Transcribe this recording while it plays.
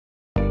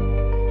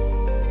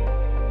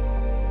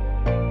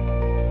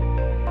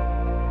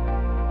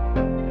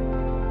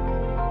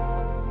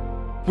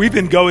We've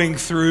been going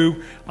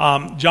through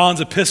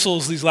John's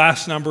epistles these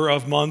last number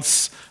of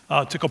months,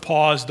 took a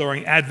pause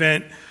during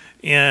Advent,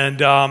 and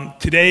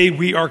today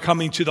we are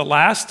coming to the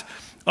last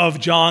of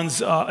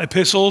John's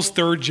epistles,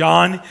 3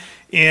 John,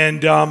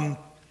 and I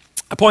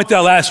pointed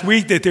out last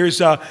week that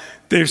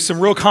there's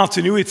some real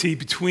continuity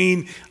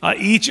between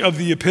each of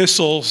the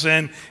epistles,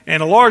 and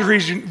a large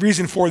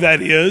reason for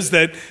that is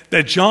that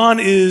John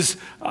is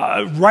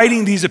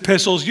writing these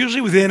epistles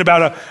usually within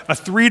about a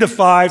 3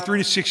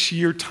 to 6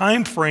 year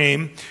time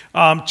frame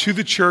to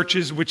the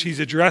churches which he's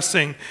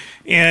addressing.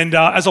 And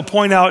as I'll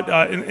point out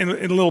in a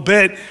little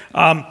bit,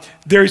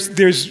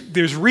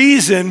 there's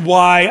reason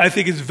why I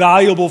think it's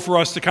valuable for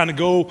us to kind of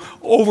go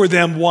over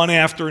them one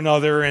after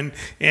another, and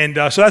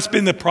so that's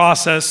been the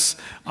process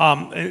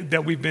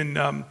that we've been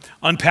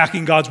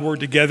unpacking God's Word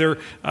together.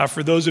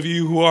 For those of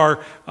you who are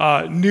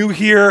new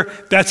here,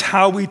 that's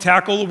how we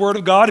tackle the Word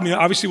of God. I mean,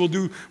 obviously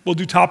we'll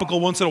do topical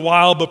once in a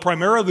while, but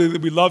primarily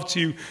we love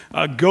to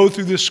go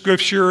through the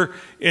Scripture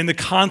in the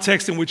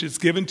context in which it's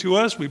given to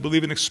us. We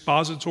believe in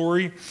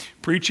expository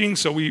preaching,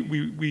 so we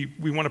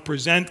want to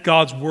present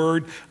God's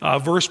Word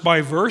verse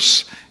by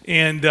verse,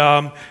 and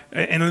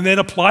then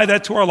apply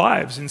that to our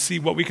lives and see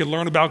what we can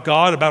learn about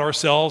God, about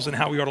ourselves, and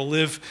how we ought to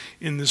live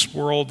in this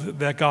world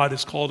that God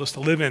has called us to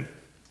live in.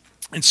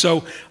 And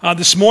so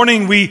this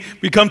morning we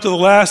come to the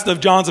last of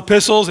John's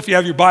epistles. If you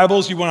have your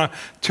Bibles, you want to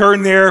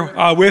turn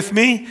there with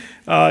me.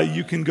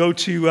 You can go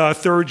to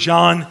 3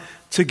 John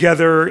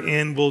together,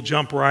 and we'll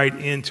jump right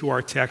into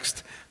our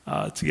text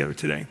together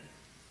today.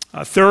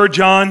 3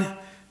 John,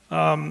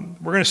 we're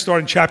going to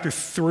start in chapter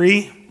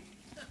 3.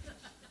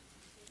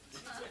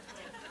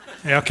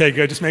 Yeah, okay,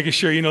 good. Just making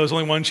sure you know there's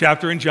only one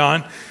chapter in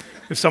John.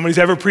 If somebody's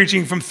ever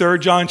preaching from 3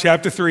 John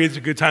chapter 3, it's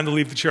a good time to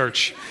leave the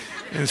church.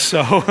 And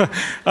so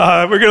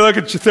we're going to look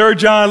at 3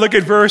 John, look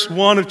at verse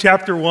 1 of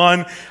chapter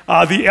 1.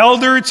 The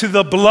elder to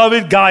the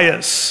beloved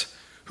Gaius,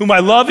 whom I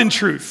love in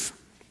truth.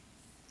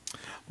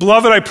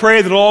 Beloved, I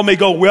pray that all may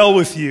go well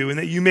with you and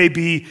that you may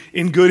be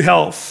in good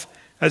health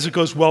as it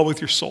goes well with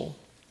your soul.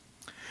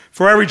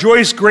 For I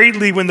rejoiced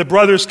greatly when the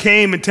brothers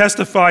came and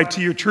testified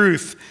to your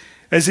truth,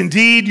 as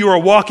indeed you are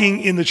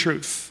walking in the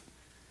truth.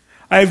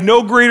 I have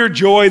no greater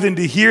joy than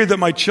to hear that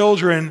my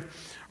children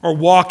are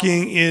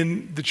walking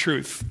in the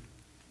truth.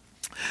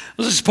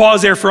 Let's just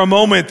pause there for a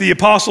moment. The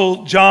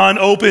Apostle John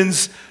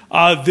opens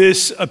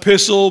this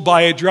epistle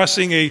by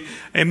addressing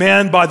a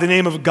man by the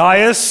name of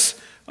Gaius.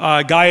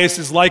 Gaius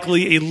is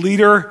likely a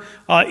leader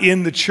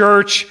in the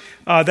church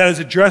that is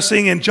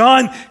addressing, and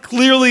John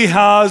clearly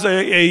has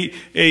a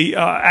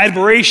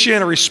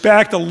admiration, a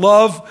respect, a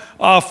love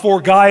for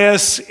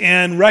Gaius,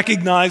 and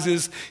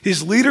recognizes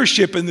his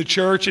leadership in the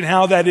church and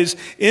how that is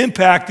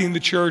impacting the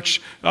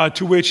church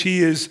to which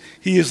he is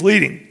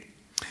leading.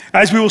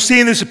 As we will see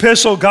in this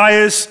epistle,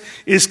 Gaius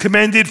is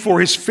commended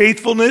for his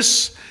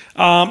faithfulness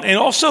and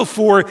also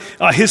for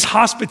his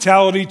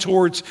hospitality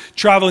towards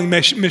traveling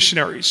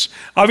missionaries.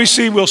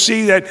 Obviously, we'll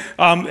see that,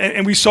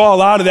 and we saw a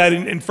lot of that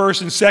in 1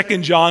 and 2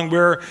 John,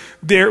 where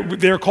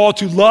they're called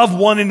to love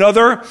one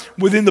another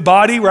within the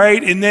body,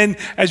 right? And then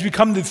as we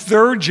come to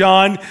 3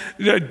 John,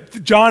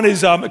 John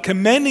is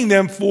commending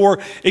them for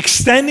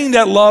extending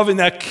that love and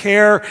that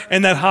care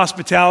and that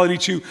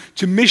hospitality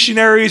to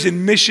missionaries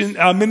and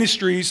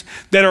ministries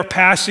that are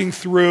passing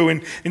through.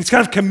 And it's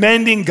kind of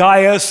commending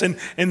Gaius and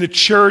the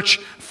church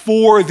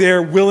for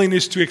their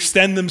willingness to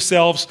extend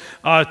themselves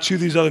to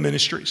these other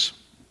ministries.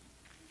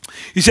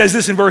 He says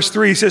this in verse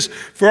 3. He says,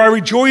 "For I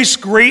rejoice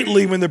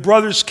greatly when the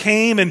brothers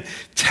came and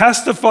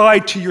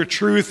testified to your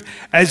truth,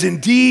 as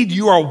indeed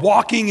you are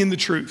walking in the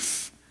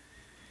truth."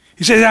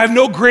 He says, "I have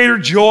no greater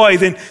joy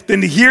than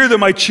to hear that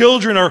my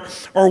children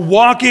are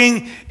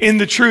walking in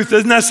the truth."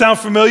 Doesn't that sound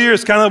familiar?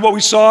 It's kind of what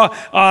we saw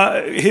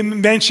him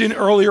mention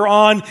earlier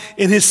on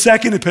in his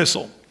second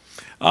epistle.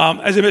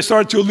 As I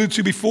started to allude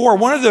to before,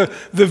 one of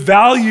the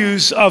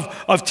values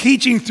of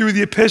teaching through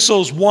the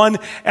epistles one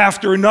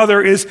after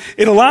another is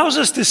it allows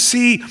us to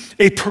see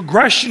a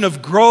progression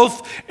of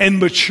growth and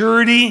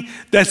maturity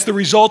that's the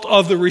result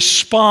of the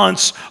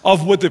response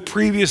of what the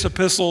previous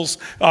epistles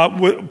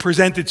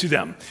presented to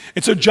them.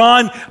 And so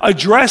John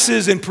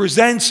addresses and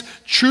presents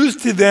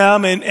truth to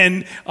them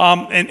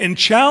and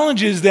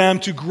challenges them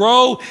to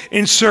grow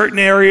in certain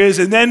areas,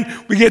 and then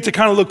we get to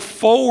kind of look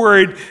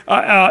forward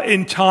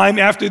in time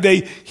after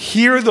they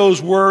hear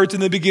those words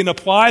and they begin to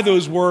apply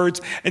those words,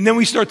 and then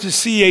we start to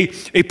see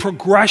a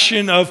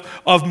progression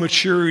of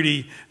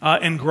maturity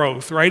and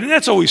growth, right? And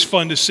that's always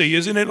fun to see,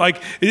 isn't it?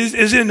 Like,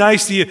 isn't it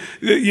nice to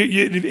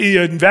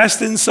you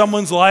invest in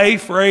someone's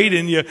life, right?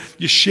 And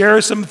you share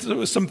some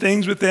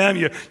things with them,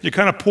 you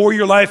kind of pour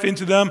your life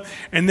into them,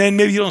 and then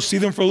maybe you don't see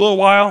them for a little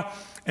while,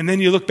 and then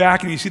you look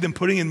back and you see them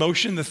putting in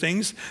motion the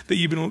things that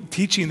you've been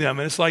teaching them.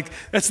 And it's like,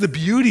 that's the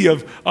beauty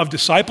of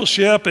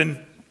discipleship.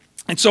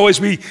 And so as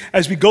we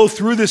go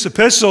through this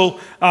epistle,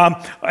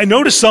 I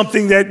notice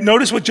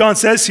notice what John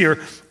says here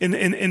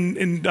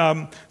in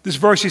this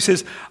verse. He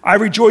says, "I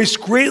rejoice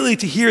greatly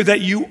to hear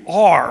that you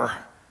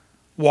are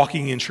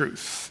walking in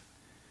truth."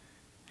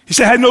 He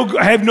said,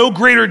 I have no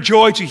greater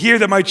joy to hear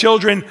that my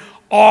children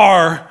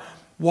are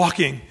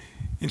walking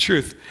in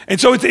truth.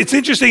 And so it's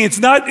interesting. It's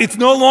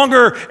no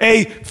longer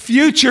a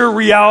future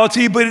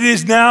reality, but it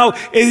is now,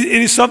 it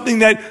is something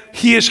that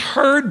he has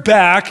heard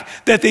back,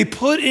 that they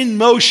put in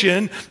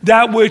motion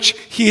that which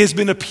he has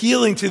been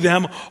appealing to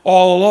them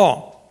all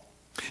along.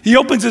 He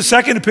opens the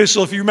second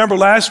epistle, if you remember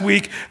last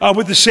week,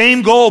 with the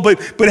same goal, but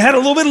it had a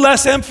little bit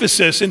less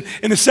emphasis. And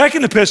in the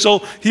second epistle,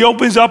 he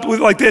opens up with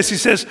like this. He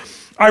says,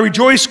 I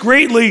rejoice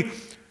greatly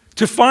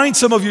to find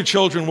some of your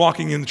children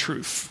walking in the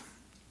truth,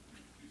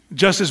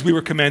 just as we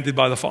were commanded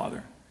by the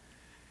Father.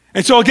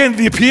 And so again,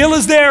 the appeal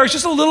is there. It's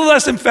just a little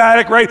less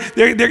emphatic, right?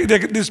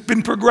 There's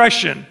been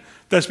progression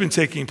that's been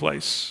taking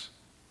place.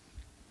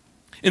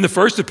 In the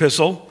first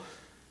epistle,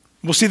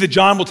 we'll see that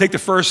John will take the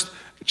first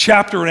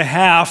chapter and a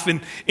half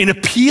in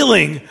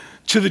appealing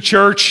to the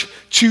church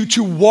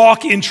to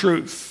walk in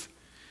truth.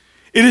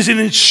 It is an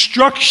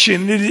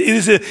instruction, it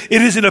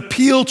is an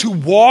appeal to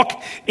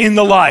walk in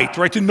the light,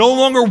 right? To no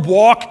longer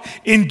walk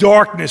in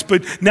darkness,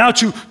 but now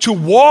to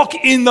walk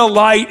in the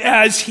light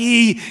as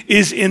he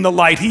is in the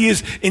light. He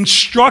is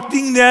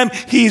instructing them,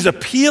 he is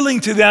appealing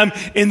to them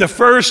in the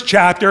first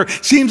chapter.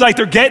 Seems like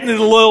they're getting it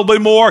a little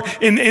bit more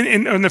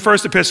in the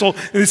first epistle,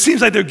 and it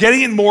seems like they're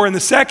getting it more in the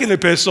second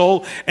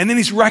epistle, and then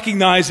he's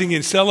recognizing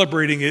and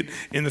celebrating it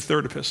in the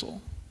third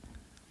epistle.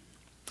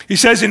 He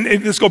says,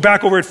 let's go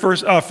back over at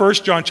 1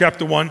 John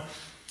chapter 1.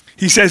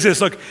 He says this,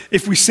 look,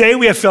 if we say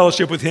we have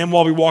fellowship with him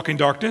while we walk in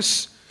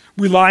darkness,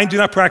 we lie and do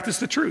not practice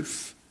the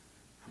truth.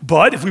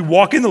 But if we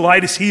walk in the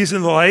light as he is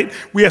in the light,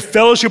 we have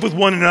fellowship with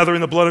one another,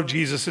 and the blood of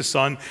Jesus, his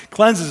son,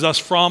 cleanses us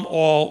from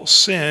all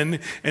sin.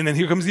 And then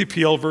here comes the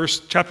appeal,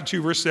 chapter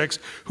 2, verse 6.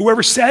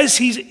 Whoever says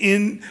he's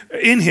in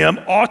him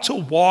ought to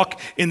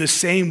walk in the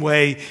same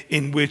way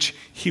in which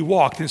he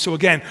walked. And so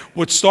again,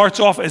 what starts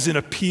off as an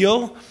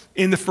appeal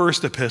in the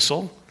first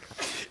epistle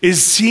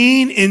is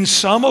seen in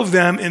some of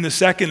them in the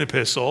second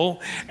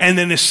epistle, and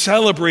then is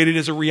celebrated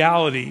as a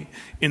reality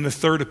in the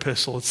third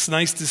epistle. It's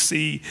nice to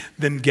see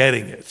them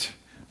getting it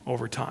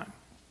over time.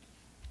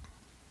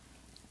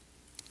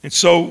 And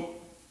so,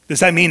 does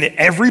that mean that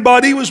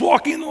everybody was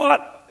walking in the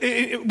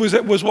light?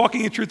 Was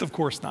walking in truth? Of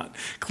course not.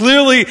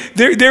 Clearly,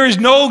 there is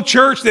no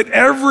church that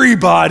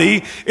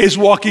everybody is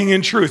walking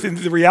in truth. And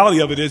the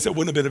reality of it is, it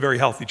wouldn't have been a very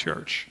healthy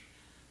church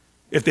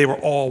if they were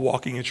all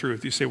walking in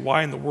truth. You say,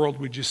 why in the world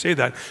would you say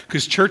that?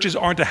 Because churches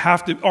aren't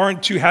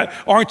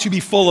to be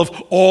full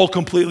of all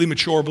completely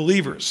mature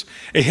believers.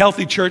 A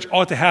healthy church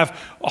ought to have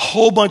a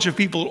whole bunch of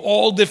people at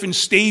all different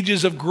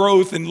stages of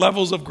growth and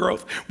levels of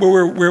growth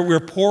where we're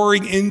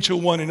pouring into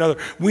one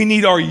another. We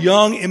need our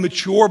young,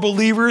 immature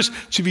believers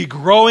to be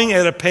growing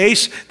at a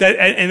pace that,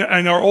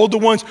 and our older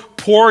ones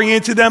pouring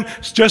into them,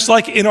 just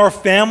like in our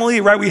family,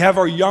 right? We have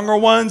our younger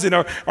ones and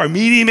our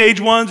medium-aged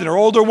ones and our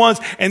older ones,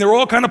 and they're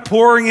all kind of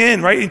pouring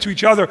in, right, into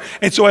each other.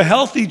 And so a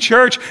healthy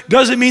church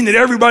doesn't mean that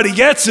everybody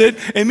gets it.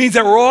 It means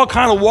that we're all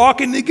kind of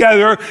walking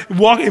together,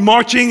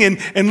 marching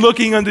and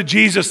looking unto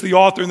Jesus, the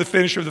author and the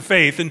finisher of the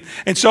faith.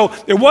 And so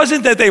it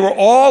wasn't that they were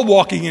all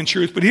walking in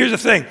truth, but here's the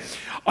thing.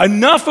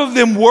 Enough of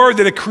them were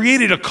that it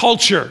created a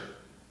culture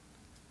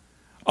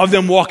of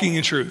them walking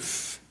in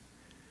truth.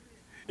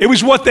 It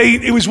was what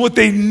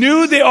they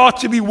knew they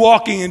ought to be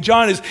walking, and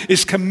John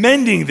is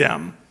commending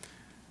them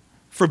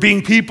for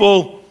being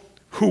people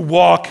who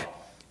walk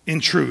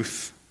in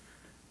truth.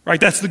 Right?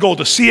 That's the goal,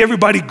 to see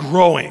everybody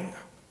growing.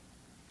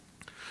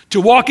 To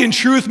walk in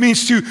truth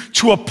means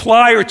to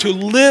apply or to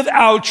live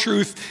out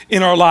truth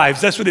in our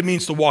lives. That's what it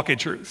means to walk in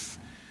truth.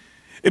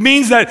 It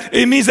means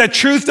that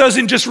truth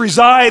doesn't just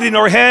reside in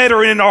our head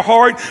or in our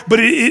heart,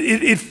 but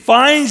it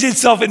finds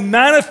itself, it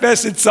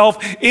manifests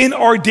itself in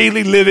our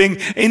daily living,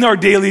 in our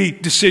daily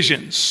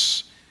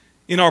decisions,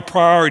 in our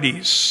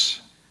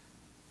priorities.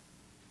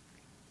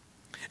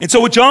 And so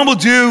what John will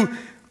do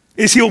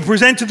is he will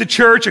present to the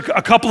church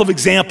a couple of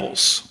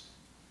examples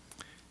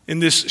in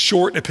this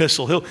short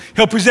epistle.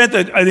 He'll present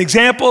an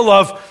example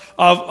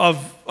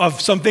of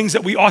some things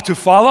that we ought to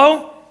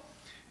follow,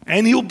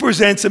 and he'll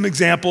present some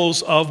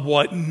examples of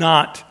what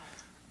not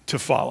to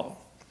follow.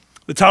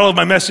 The title of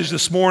my message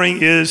this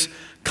morning is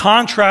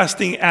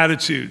Contrasting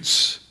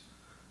Attitudes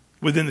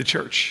Within the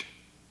Church.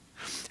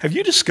 Have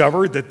you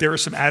discovered that there are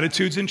some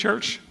attitudes in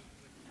church?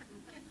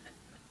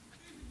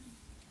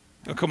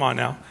 Oh, come on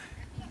now.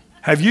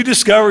 Have you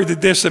discovered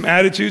that there's some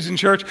attitudes in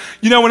church?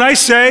 You know, when I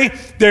say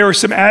there are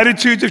some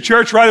attitudes of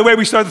church, right away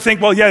we start to think,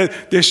 well, yeah,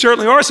 there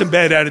certainly are some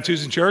bad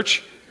attitudes in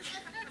church.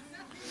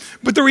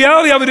 But the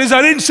reality of it is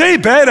I didn't say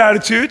bad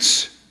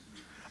attitudes.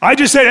 I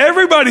just said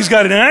everybody's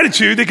got an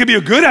attitude. They could be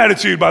a good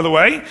attitude, by the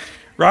way,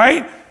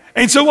 right?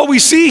 And so what we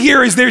see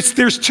here is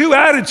there's two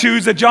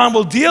attitudes that John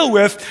will deal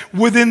with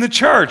within the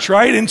church,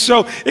 right? And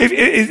so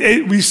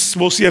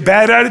we'll see a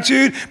bad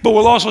attitude, but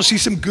we'll also see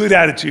some good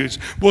attitudes.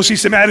 We'll see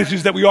some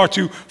attitudes that we are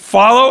to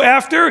follow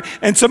after,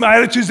 and some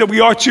attitudes that we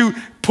are to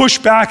push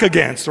back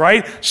against,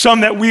 right?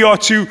 Some that we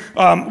ought to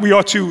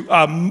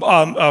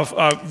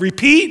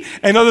repeat,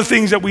 and other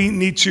things that we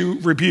need to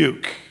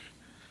rebuke.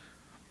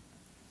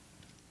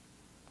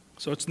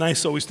 So it's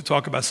nice always to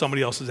talk about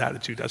somebody else's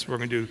attitude. That's what we're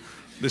going to do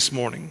this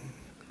morning.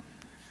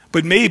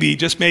 But maybe,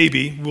 just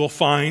maybe, we'll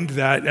find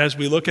that as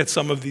we look at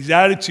some of these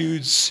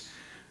attitudes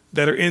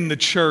that are in the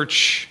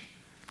church,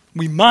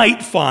 we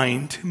might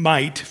find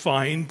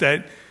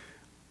that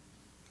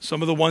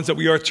some of the ones that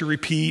we are to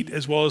repeat,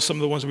 as well as some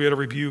of the ones that we are to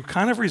review,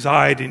 kind of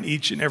reside in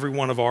each and every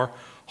one of our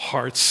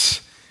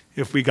hearts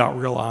if we got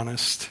real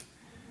honest.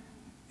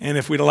 And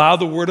if we'd allow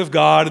the Word of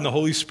God and the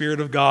Holy Spirit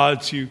of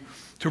God to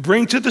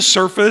bring to the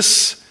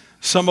surface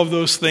some of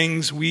those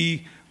things,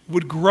 we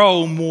would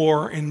grow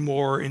more and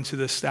more into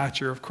the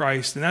stature of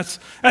Christ. And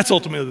that's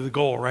ultimately the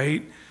goal,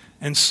 right?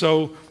 And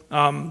so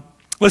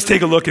let's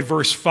take a look at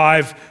verse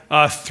 5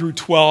 through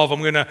 12.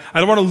 I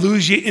don't want to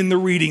lose you in the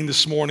reading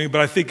this morning, but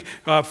I think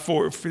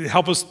for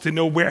help us to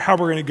know how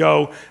we're going to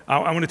go,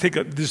 I want to take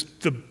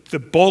the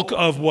bulk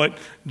of what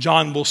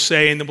John will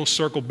say, and then we'll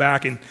circle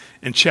back and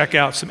check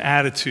out some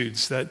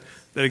attitudes that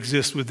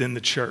exist within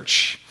the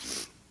church.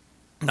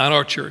 Not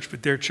our church,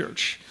 but their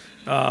church.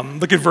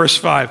 Look at verse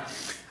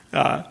 5.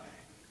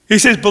 He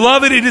says,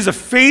 "Beloved, it is a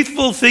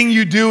faithful thing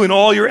you do in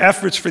all your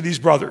efforts for these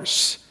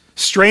brothers,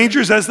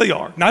 strangers as they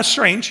are." Not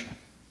strange,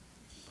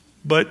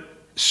 but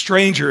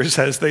strangers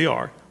as they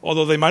are,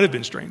 although they might have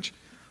been strange.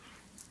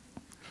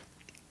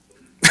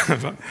 I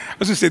was going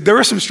to say, there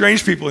are some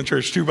strange people in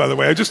church too, by the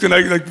way. I'm just going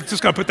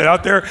to put that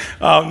out there.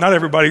 Not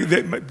everybody.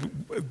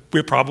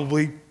 We're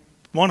probably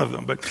one of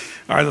them. But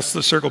all right, let's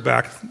circle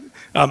back.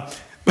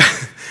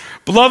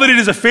 "Beloved, it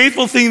is a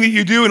faithful thing that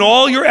you do in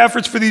all your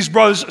efforts for these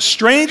brothers,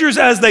 strangers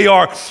as they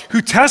are, who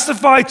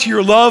testify to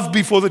your love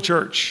before the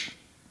church.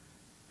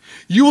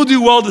 You will do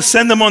well to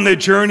send them on their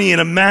journey in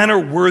a manner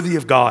worthy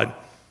of God.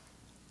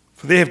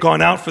 For they have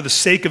gone out for the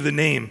sake of the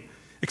name,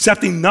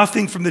 accepting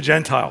nothing from the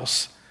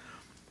Gentiles.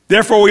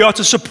 Therefore, we ought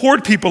to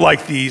support people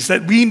like these,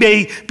 that we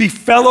may be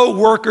fellow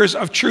workers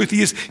of truth."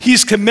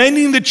 He's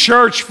commending the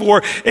church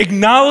for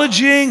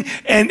acknowledging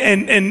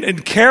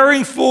and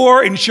caring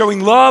for and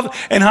showing love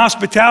and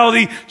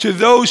hospitality to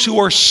those who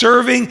are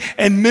serving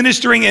and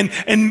ministering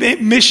and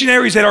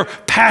missionaries that are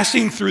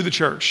passing through the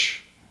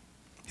church.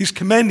 He's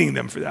commending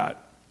them for that.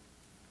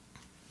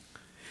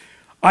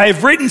 "I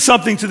have written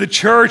something to the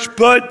church,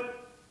 but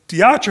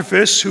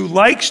Diotrephes, who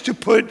likes to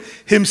put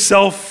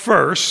himself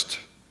first,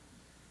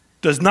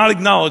 does not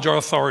acknowledge our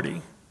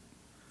authority.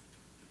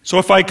 So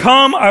if I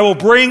come, I will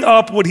bring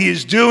up what he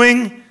is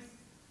doing,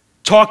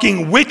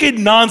 talking wicked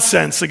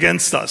nonsense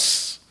against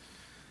us.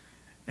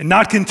 And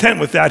not content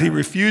with that, he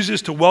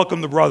refuses to welcome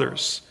the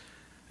brothers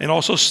and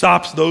also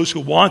stops those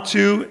who want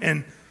to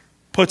and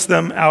puts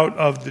them out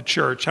of the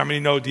church." How many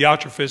know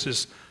Diotrephes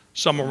is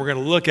someone we're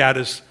going to look at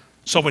as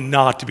someone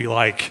not to be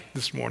like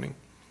this morning?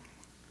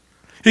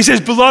 He says,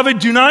 "Beloved,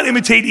 do not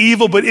imitate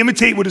evil, but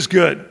imitate what is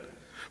good.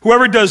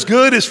 Whoever does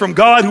good is from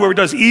God. Whoever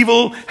does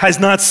evil has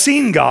not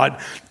seen God.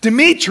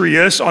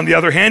 Demetrius, on the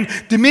other hand,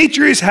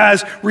 Demetrius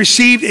has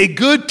received a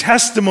good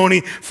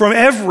testimony from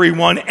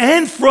everyone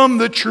and from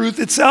the truth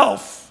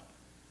itself.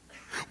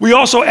 We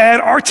also add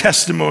our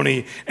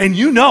testimony, and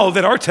you know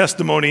that our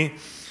testimony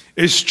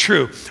is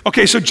true."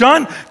 Okay, so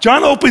John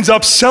opens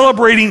up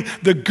celebrating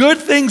the good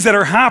things that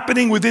are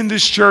happening within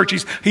this church.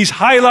 He's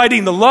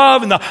highlighting the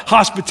love and the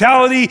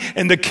hospitality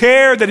and the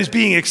care that is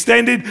being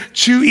extended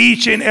to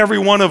each and every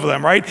one of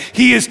them, right?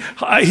 He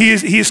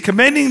is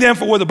commending them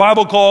for what the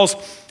Bible calls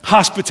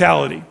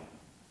hospitality.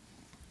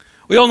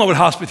 We all know what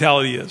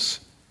hospitality is.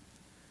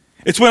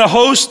 It's when a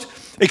host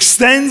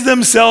extends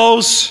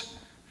themselves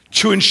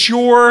to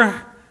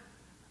ensure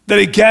that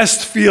a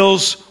guest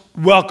feels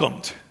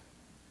welcomed.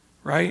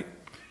 Right?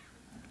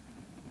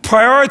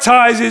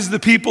 Prioritizes the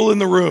people in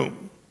the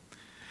room.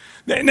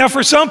 Now,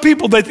 for some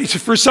people, they got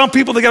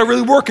to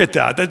really work at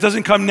that. That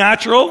doesn't come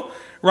natural,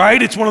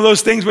 right? It's one of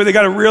those things where they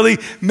got to really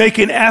make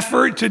an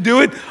effort to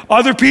do it.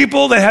 Other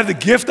people that have the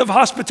gift of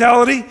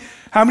hospitality.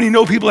 How many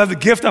know people have the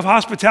gift of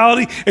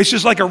hospitality? It's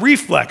just like a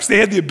reflex. They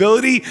have the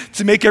ability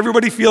to make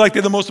everybody feel like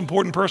they're the most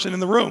important person in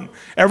the room.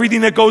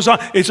 Everything that goes on,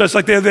 it's just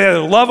like they're there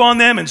to love on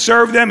them and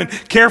serve them and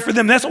care for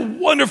them. That's a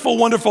wonderful,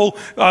 wonderful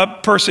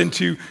person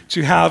to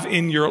have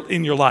in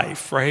your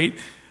life, right?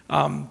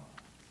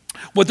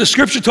 What the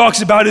scripture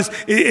talks about is,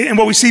 and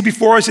what we see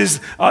before us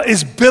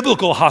is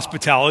biblical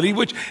hospitality,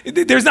 which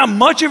there's not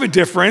much of a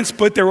difference,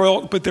 but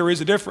there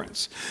is a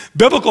difference.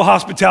 Biblical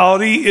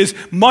hospitality is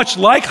much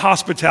like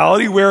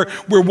hospitality, where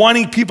we're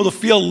wanting people to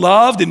feel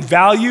loved and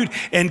valued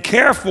and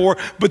cared for,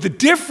 but the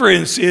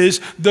difference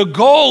is the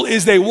goal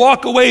is they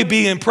walk away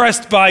being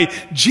impressed by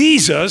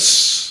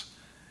Jesus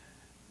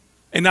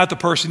and not the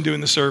person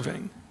doing the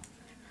serving.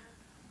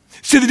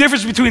 See, the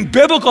difference between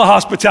biblical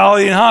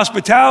hospitality and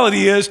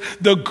hospitality is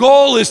the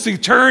goal is to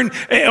turn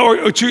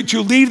or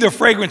to leave the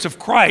fragrance of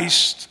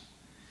Christ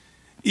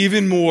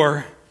even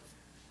more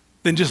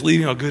than just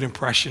leaving a good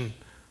impression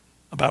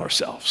about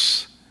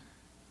ourselves.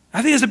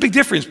 I think there's a big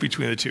difference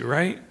between the two,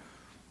 right?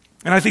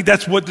 And I think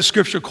that's what the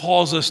scripture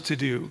calls us to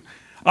do.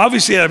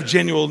 Obviously, I have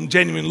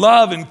genuine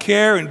love and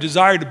care and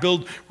desire to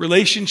build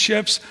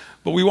relationships,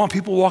 but we want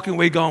people walking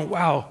away going,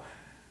 wow,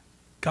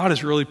 God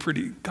is really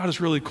pretty. God is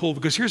really cool.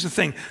 Because here's the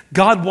thing.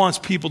 God wants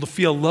people to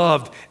feel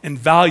loved and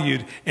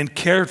valued and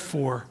cared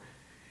for.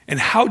 And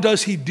how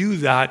does he do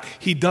that?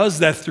 He does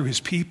that through his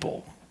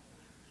people,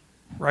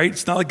 right?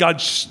 It's not like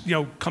God,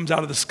 comes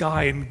out of the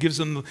sky and gives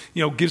them,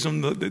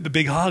 the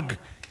big hug.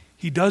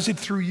 He does it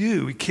through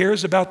you. He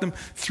cares about them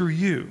through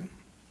you.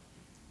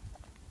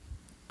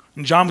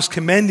 And John was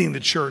commending the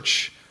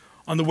church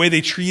on the way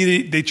they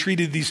treated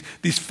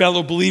these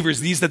fellow believers,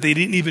 these that they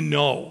didn't even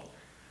know.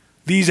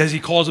 These, as he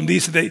calls them,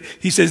 it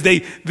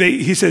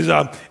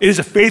is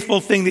a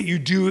faithful thing that you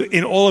do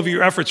in all of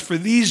your efforts. For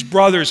these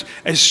brothers,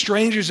 as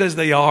strangers as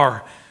they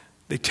are,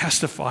 they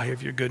testify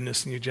of your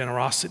goodness and your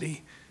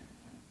generosity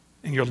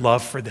and your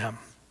love for them.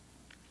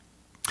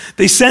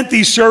 They sent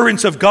these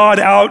servants of God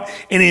out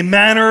in a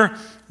manner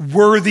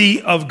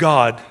worthy of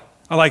God.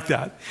 I like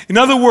that. In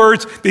other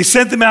words, they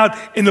sent them out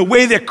in the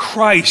way that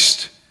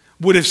Christ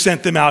would have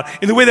sent them out,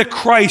 in the way that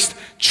Christ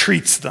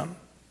treats them.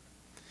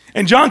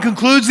 And John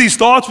concludes these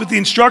thoughts with the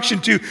instruction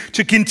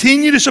to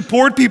continue to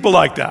support people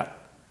like that.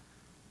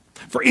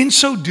 For in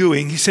so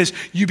doing, he says,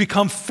 you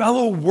become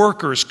fellow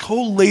workers,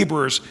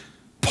 co-laborers,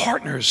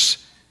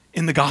 partners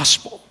in the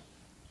gospel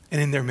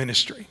and in their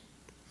ministry.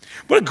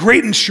 What a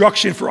great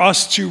instruction for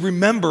us to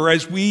remember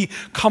as we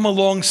come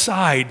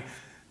alongside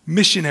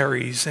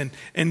missionaries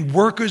and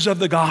workers of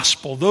the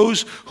gospel,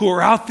 those who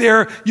are out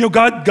there.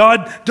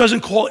 God doesn't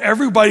call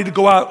everybody to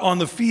go out on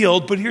the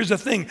field, but here's the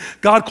thing.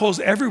 God calls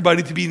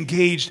everybody to be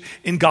engaged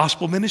in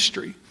gospel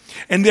ministry.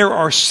 And there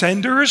are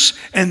senders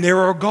and there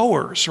are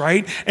goers,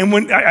 right? And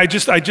when I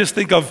just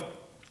think of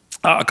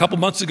a couple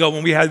months ago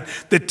when we had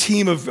the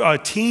team of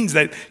teens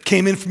that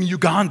came in from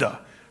Uganda.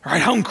 All right,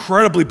 how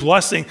incredibly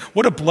blessing,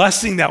 what a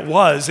blessing that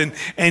was.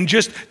 And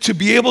just to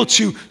be able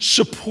to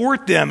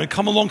support them and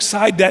come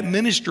alongside that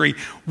ministry.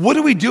 What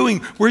are we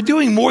doing? We're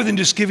doing more than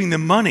just giving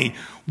them money.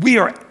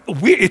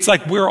 It's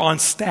like we're on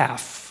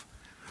staff.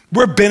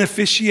 We're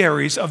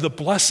beneficiaries of the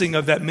blessing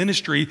of that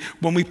ministry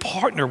when we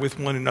partner with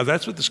one another.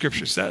 That's what the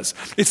scripture says.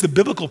 It's the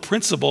biblical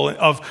principle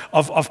of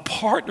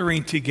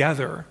partnering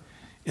together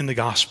in the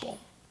gospel.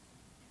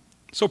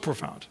 So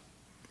profound.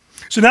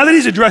 So now that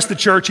he's addressed the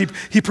church,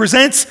 he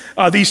presents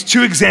these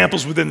two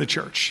examples within the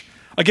church.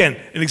 Again,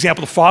 an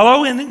example to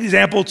follow and an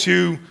example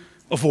to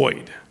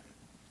avoid.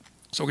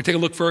 So we're going to take a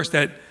look first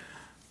at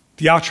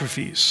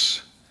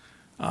Diotrephes.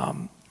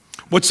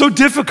 What's so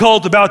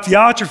difficult about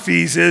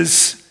Diotrephes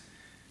is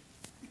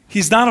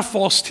he's not a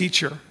false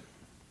teacher.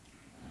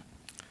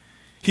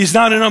 He's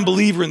not an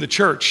unbeliever in the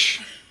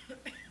church.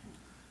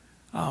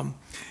 We're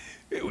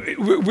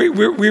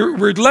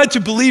led to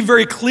believe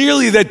very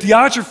clearly that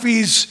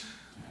Diotrephes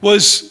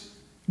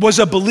was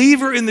a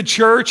believer in the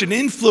church, an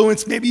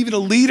influence, maybe even a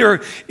leader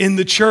in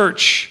the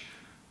church.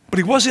 But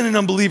he wasn't an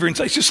unbeliever. And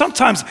so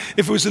sometimes,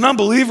 if it was an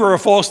unbeliever or a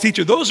false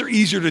teacher, those are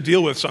easier to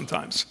deal with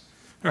sometimes,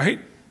 right?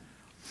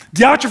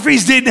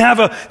 Diotrephes didn't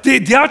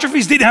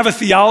have a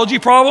theology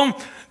problem.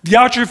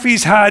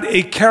 Diotrephes had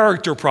a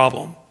character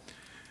problem.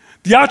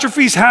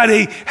 Diotrephes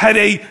had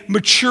a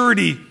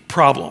maturity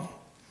problem.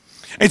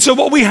 And so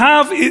what we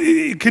have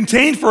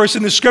contained for us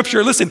in the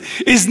scripture, listen,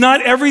 is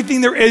not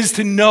everything there is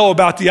to know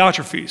about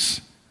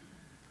Diotrephes.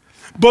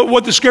 But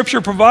what the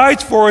scripture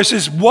provides for us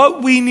is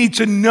what we need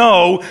to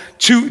know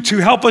to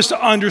help us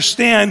to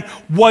understand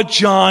what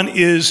John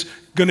is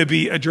going to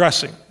be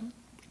addressing.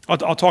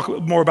 I'll talk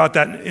more about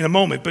that in a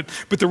moment. But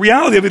the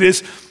reality of it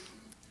is,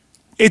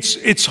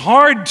 it's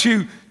hard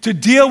to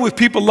deal with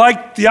people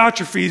like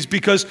Diotrephes,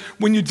 because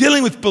when you're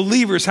dealing with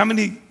believers, how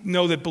many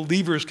know that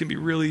believers can be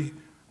really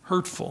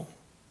hurtful?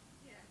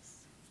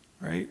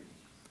 Right?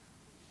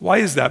 Why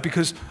is that?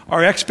 Because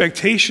our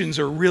expectations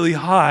are really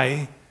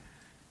high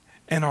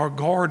and our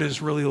guard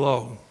is really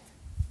low.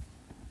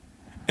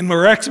 And when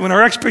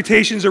our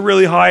expectations are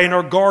really high and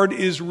our guard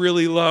is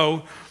really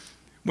low,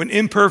 when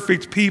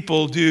imperfect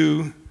people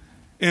do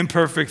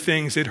imperfect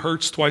things, it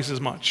hurts twice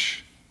as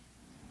much.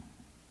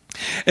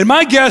 And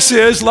my guess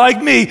is, like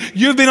me,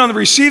 you've been on the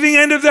receiving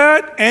end of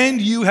that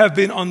and you have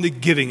been on the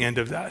giving end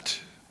of that.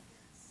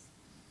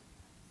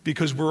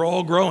 Because we're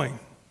all growing,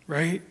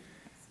 right?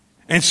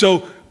 And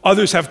so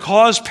others have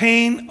caused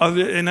pain,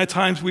 and at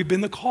times we've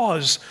been the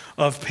cause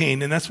of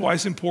pain. And that's why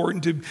it's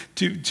important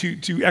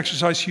to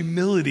exercise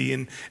humility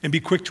and be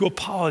quick to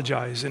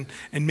apologize and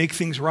make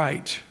things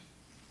right.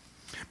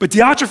 But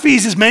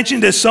Diotrephes is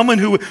mentioned as someone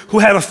who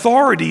had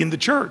authority in the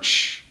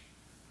church,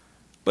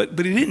 but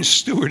he didn't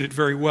steward it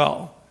very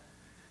well.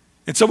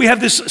 And so we have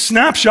this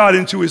snapshot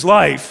into his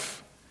life.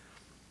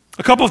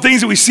 A couple of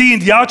things that we see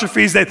in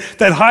Diotrephes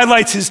that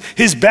highlights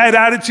his bad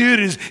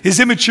attitude, his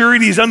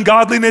immaturity, his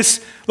ungodliness.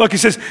 Look, he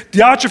says,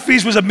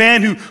 Diotrephes was a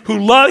man who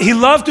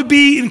loved to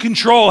be in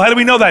control. How do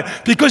we know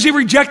that? Because he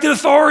rejected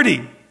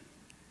authority.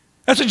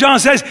 That's what John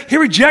says. He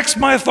rejects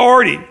my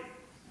authority.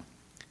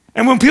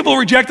 And when people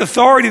reject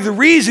authority, the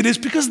reason is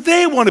because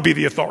they want to be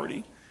the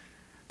authority.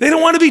 They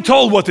don't want to be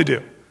told what to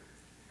do.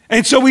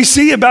 And so we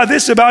see about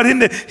him,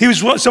 that he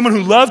was someone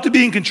who loved to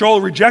be in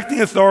control, rejecting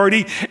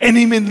authority, and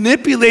he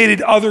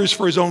manipulated others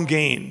for his own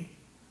gain.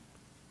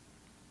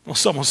 Well,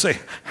 some will say,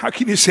 how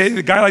can you say that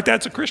a guy like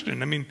that's a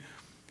Christian? I mean,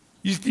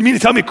 you mean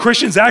to tell me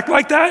Christians act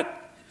like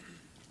that?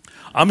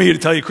 I'm here to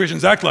tell you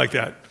Christians act like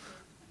that.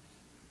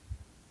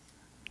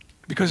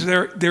 Because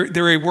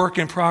they're a work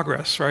in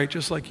progress, right?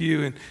 Just like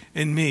you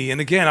and me.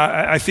 And again,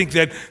 I think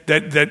that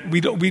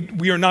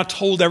we are not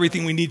told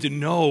everything we need to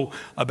know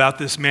about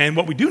this man.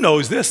 What we do know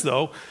is this,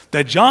 though,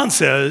 that John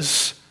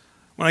says,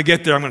 when I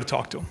get there, I'm going to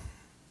talk to him.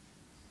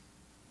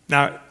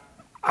 Now,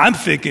 I'm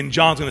thinking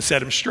John's going to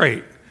set him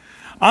straight.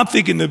 I'm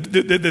thinking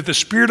that the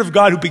Spirit of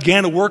God who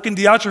began to work in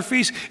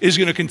Diotrephes is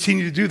going to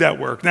continue to do that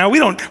work. Now, we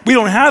don't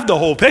have the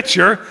whole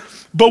picture,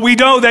 but we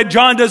know that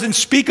John doesn't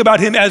speak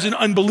about him as an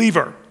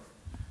unbeliever.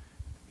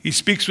 He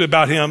speaks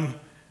about him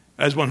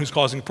as one who's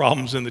causing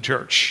problems in the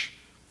church.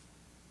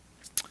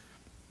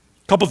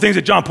 A couple of things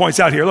that John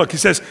points out here. Look, he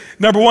says,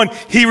 number one,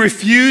 he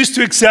refused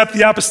to accept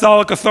the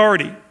apostolic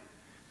authority,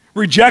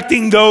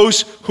 rejecting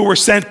those who were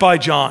sent by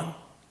John.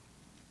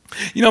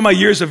 You know, my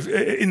years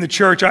in the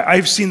church,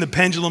 I've seen the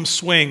pendulum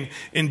swing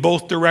in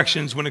both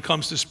directions when it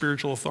comes to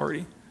spiritual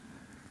authority.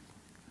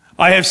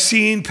 I have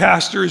seen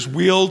pastors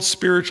wield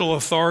spiritual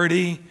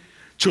authority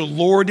to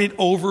lord it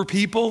over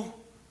people,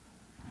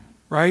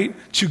 right?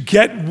 To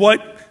get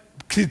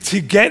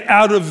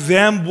out of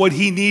them what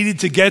he needed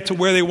to get to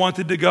where they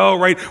wanted to go,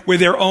 right? Where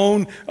their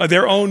own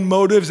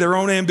motives, their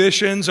own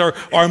ambitions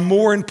are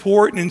more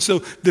important. And so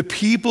the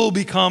people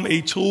become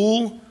a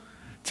tool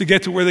to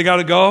get to where they got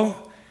to go.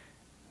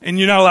 And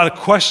you're not allowed to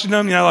question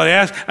them. You're not allowed to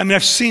ask. I mean,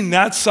 I've seen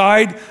that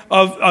side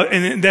of,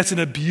 and that's an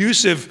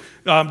abusive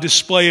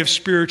display of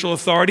spiritual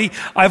authority.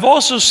 I've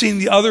also seen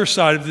the other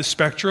side of the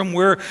spectrum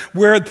where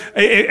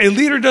a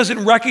leader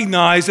doesn't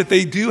recognize that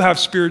they do have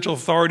spiritual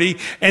authority,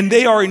 and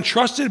they are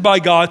entrusted by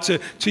God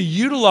to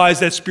utilize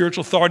that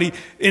spiritual authority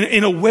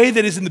in a way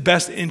that is in the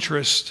best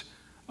interest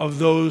of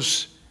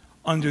those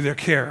under their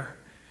care.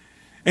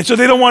 And so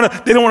they don't want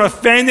to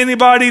offend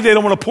anybody. They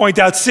don't want to point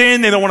out sin.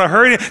 They don't want to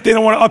hurt it. They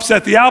don't want to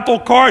upset the apple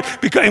cart.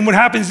 And what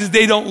happens is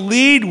they don't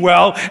lead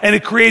well, and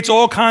it creates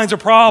all kinds of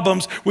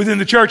problems within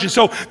the church. And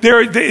so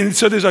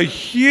there's a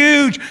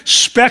huge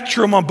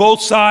spectrum on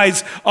both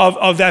sides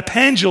of that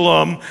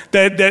pendulum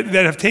that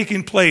have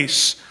taken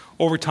place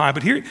over time.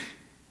 But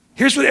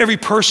here's what every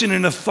person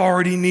in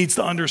authority needs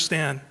to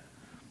understand.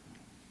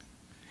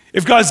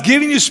 If God's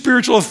giving you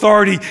spiritual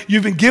authority,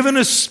 you've been given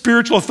a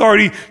spiritual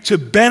authority to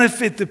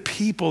benefit the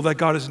people that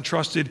God has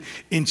entrusted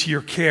into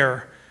your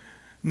care,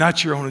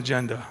 not your own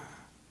agenda.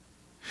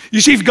 You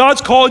see, if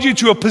God's called you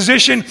to a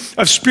position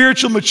of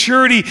spiritual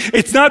maturity,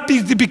 it's not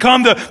to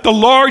become the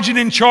large and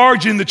in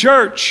charge in the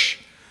church,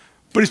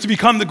 but it's to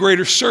become the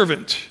greater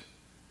servant.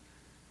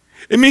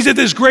 It means that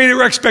there's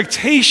greater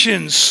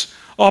expectations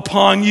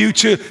upon you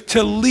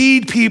to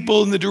lead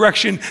people in the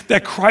direction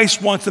that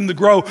Christ wants them to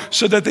grow,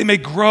 so that they may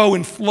grow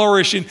and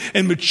flourish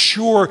and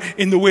mature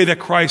in the way that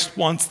Christ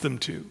wants them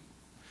to.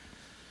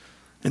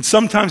 And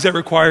sometimes that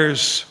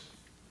requires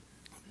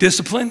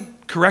discipline,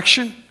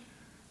 correction.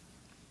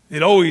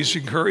 It always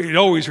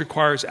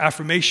requires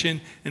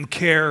affirmation and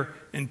care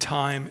and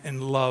time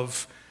and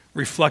love,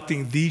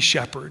 reflecting the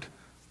shepherd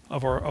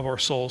of our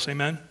souls.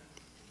 Amen?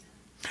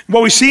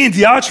 What we see in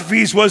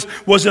Diotrephes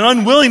was an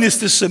unwillingness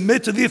to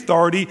submit to the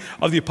authority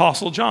of the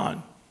Apostle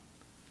John.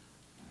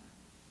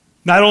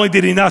 Not only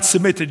did he not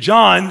submit to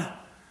John,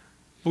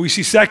 but we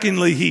see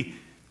secondly,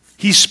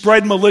 he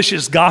spread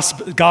malicious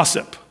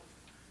gossip.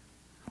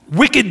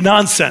 Wicked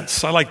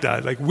nonsense. I like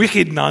that. Like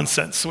wicked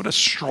nonsense. What a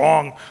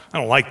strong, I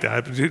don't like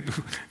that.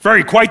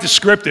 Quite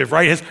descriptive,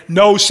 right? It has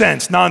no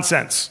sense,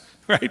 nonsense,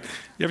 right?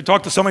 You ever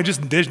talk to somebody,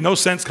 there's no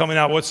sense coming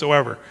out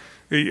whatsoever.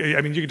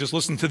 I mean, you can just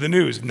listen to the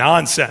news.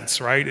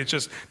 Nonsense, right? It's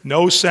just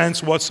no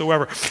sense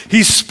whatsoever.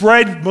 He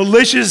spread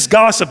malicious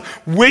gossip,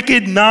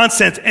 wicked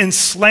nonsense, and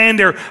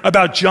slander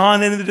about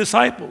John and the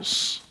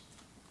disciples.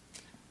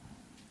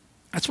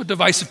 That's what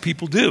divisive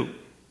people do.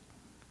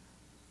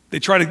 They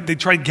try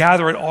to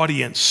gather an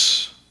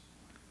audience,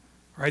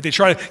 right? They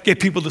try to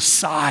get people to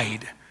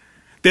side.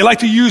 They like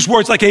to use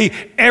words like,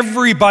 hey,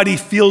 everybody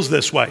feels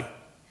this way.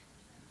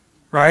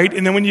 Right?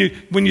 And then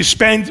when you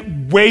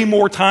spend way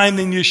more time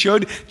than you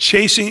should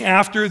chasing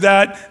after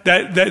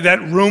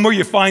that rumor,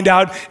 you find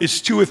out it's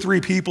 2 or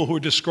 3 people who are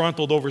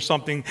disgruntled over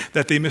something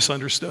that they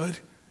misunderstood.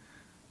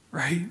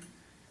 Right?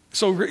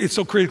 So it's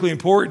so critically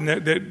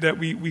important that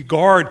we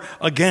guard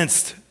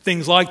against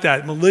things like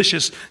that,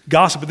 malicious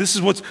gossip. But this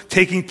is what's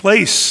taking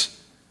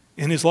place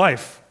in his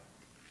life.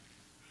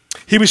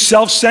 He was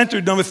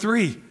self-centered, number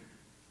 3.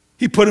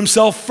 He put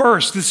himself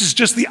first. This is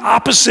just the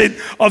opposite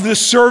of the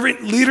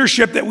servant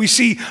leadership that we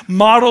see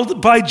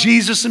modeled by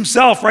Jesus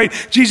himself, right?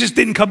 Jesus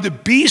didn't come to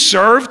be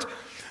served,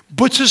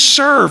 but to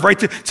serve, right?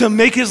 To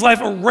make his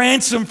life a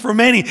ransom for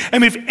many. I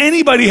mean, if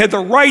anybody had the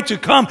right to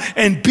come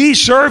and be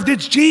served,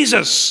 it's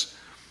Jesus.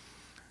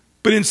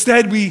 But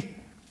instead,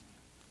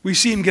 we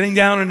see him getting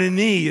down on a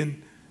knee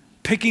and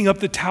picking up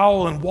the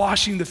towel and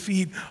washing the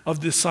feet of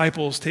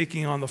disciples,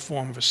 taking on the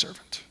form of a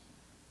servant.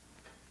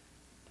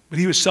 But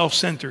he was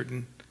self-centered,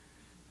 and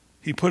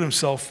he put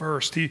himself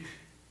first. He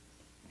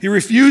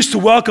refused to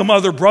welcome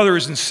other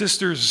brothers and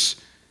sisters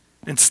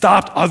and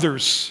stopped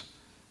others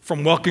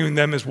from welcoming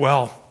them as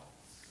well.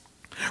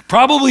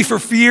 Probably for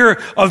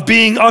fear of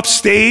being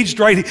upstaged,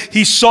 right?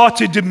 He sought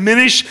to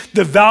diminish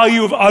the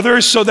value of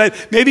others so that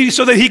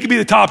he could be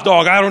the top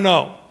dog. I don't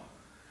know.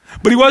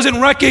 But he wasn't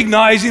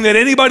recognizing that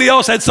anybody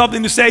else had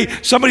something to say.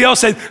 Somebody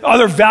else had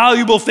other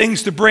valuable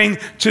things to bring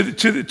to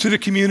the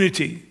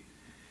community.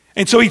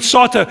 And so he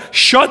sought to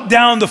shut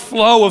down the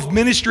flow of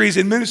ministries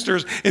and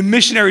ministers and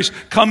missionaries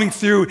coming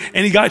through,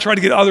 and he tried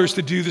to get others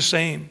to do the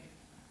same.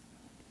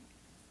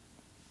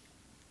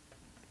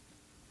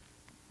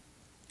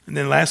 And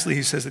then lastly,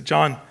 he says that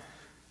John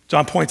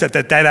points out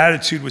that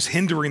attitude was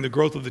hindering the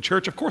growth of the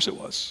church. Of course it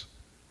was.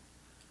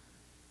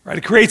 Right?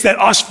 It creates that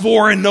us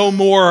for and no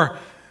more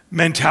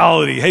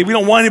mentality. Hey, we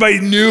don't want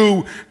anybody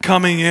new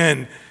coming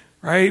in.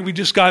 Right? We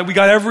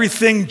got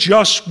everything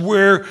just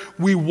where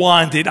we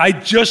want it.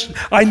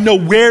 I know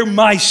where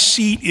my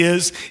seat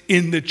is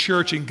in the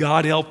church, and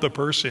God help the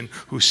person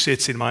who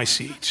sits in my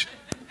seat.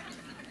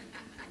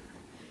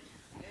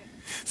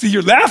 See,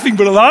 you're laughing,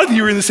 but a lot of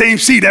you are in the same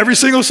seat every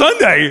single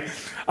Sunday.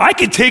 I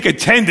can take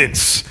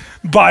attendance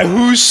by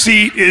whose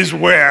seat is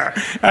where.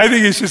 I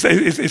think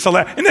it's a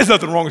lot. And there's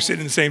nothing wrong with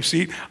sitting in the same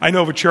seat. I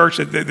know of a church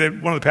that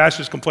one of the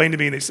pastors complained to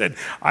me, and they said,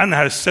 I don't know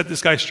how to set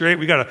this guy straight.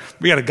 We got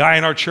a guy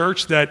in our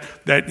church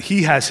that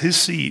he has his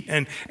seat,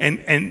 and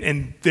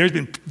there's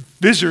been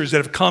visitors that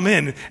have come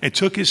in and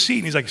took his seat,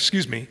 and he's like,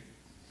 excuse me,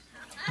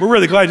 we're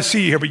really glad to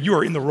see you here, but you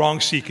are in the wrong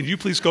seat. Can you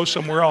please go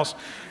somewhere else?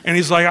 And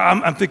he's like,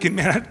 I'm thinking,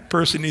 man, that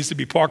person needs to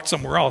be parked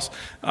somewhere else.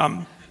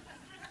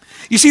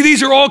 You see,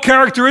 these are all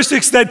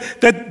characteristics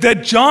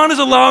that John is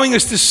allowing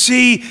us to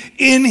see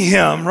in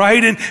him,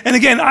 right? And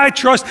again, I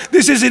trust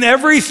this isn't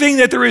everything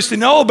that there is to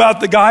know about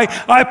the guy.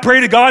 I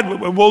pray to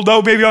God, we'll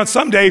know maybe on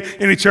someday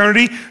in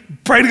eternity,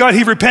 pray to God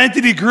he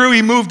repented, he grew,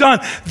 he moved on.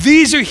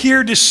 These are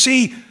here to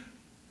see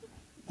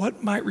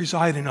what might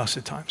reside in us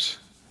at times,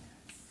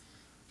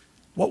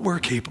 what we're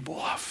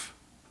capable of,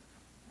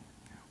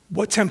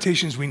 what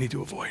temptations we need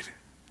to avoid.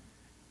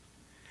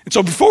 And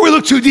so before we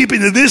look too deep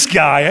into this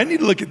guy, I need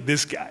to look at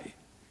this guy.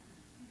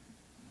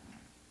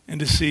 And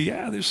to see,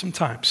 there's some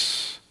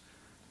times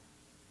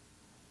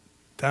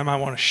that I might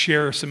want to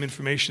share some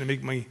information to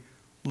make me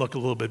look a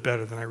little bit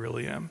better than I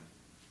really am.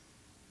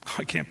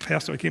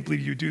 Pastor, I can't believe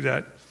you do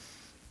that.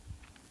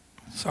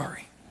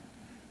 Sorry.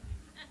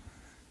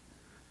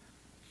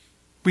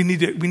 We need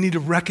to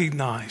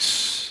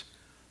recognize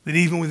that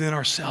even within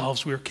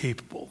ourselves, we are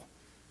capable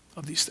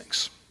of these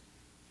things.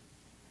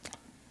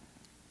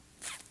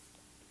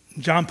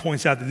 John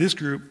points out to this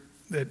group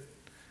that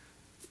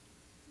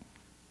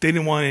they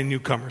didn't want any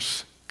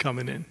newcomers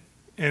coming in.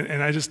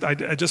 And I want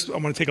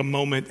to take a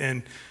moment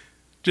and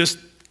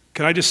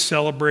can I just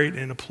celebrate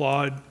and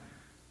applaud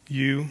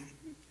you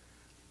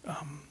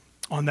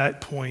on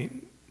that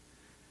point?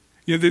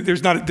 You know,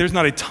 there's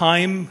not a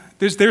time.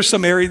 There's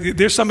some areas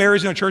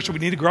in our church that we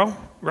need to grow.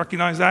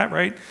 Recognize that,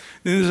 right?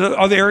 Then there's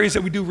other areas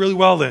that we do really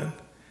well in.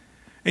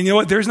 And you know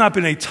what? There's not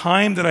been a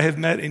time that I have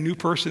met a new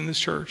person in this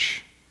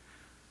church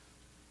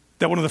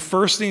that one of the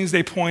first things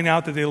they point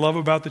out that they love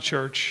about the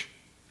church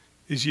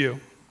is you.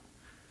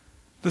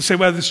 They say,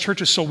 well, this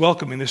church is so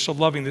welcoming, they're so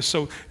loving,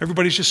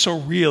 everybody's just so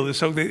real.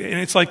 And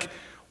it's like,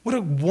 what a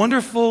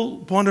wonderful,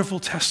 wonderful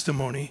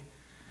testimony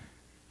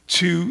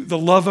to the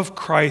love of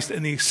Christ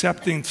and the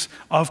acceptance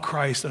of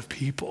Christ of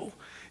people.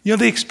 You know,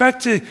 they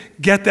expect to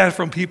get that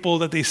from people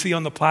that they see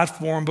on the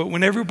platform, but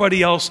when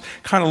everybody else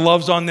kind of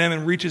loves on them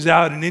and reaches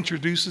out and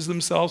introduces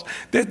themselves,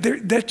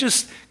 that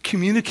just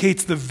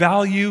communicates the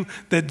value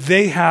that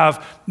they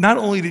have, not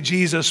only to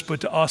Jesus,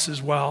 but to us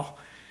as well.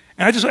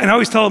 And I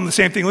always tell them the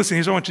same thing. Listen,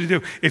 here's what I want you to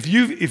do.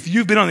 If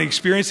you've been on the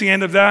experiencing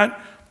end of that,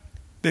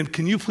 then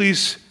can you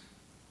please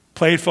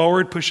play it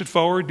forward, push it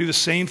forward, do the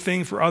same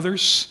thing for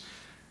others,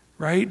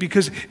 right?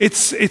 Because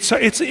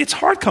it's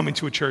hard coming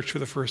to a church for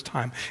the first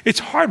time. It's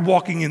hard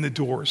walking in the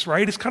doors,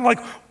 right? It's kind of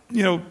like,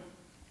 you know,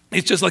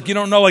 it's just like you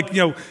don't know, like,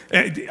 you know,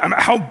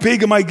 how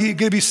big am I going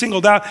to be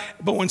singled out?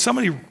 But when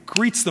somebody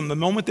greets them the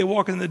moment they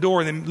walk in the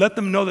door and then let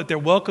them know that they're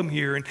welcome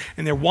here and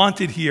they're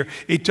wanted here,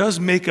 it does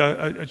make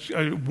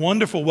a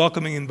wonderful,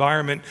 welcoming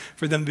environment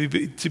for them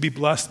to be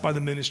blessed by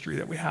the ministry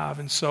that we have.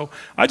 And so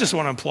I just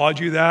want to applaud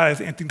you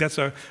that. I think that's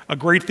a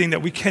great thing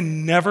that we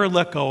can never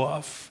let go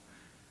of.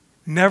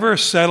 Never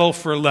settle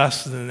for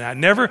less than that.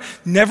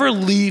 Never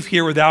leave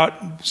here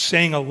without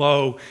saying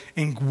hello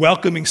and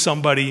welcoming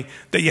somebody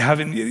that you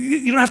haven't.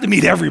 You don't have to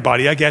meet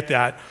everybody, I get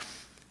that.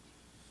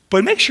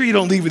 But make sure you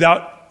don't leave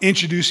without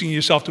introducing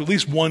yourself to at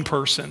least one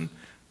person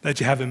that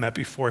you haven't met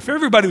before. If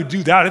everybody would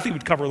do that, I think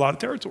we'd cover a lot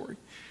of territory,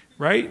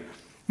 right?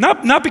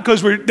 Not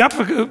because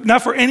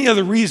not for any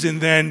other reason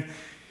than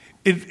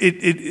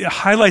it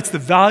highlights the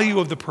value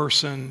of the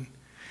person,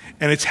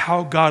 and it's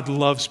how God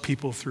loves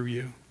people through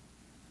you.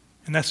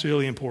 And that's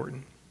really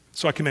important.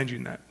 So I commend you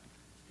in that.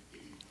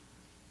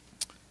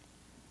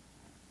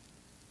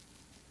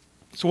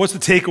 So what's the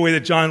takeaway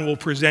that John will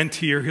present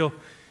here?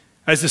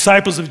 As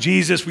disciples of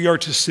Jesus, we are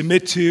to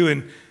submit to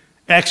and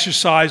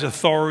exercise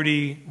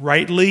authority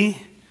rightly.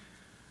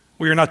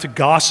 We are not to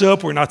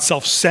gossip. We're not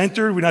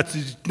self-centered. We're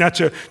not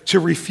to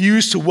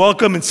refuse to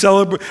welcome and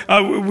celebrate.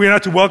 We're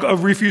not to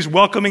refuse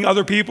welcoming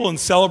other people and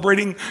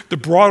celebrating the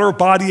broader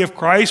body of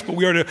Christ, but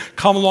we are to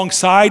come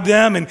alongside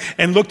them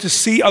and look to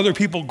see other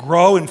people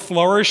grow and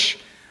flourish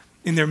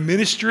in their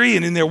ministry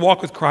and in their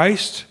walk with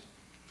Christ.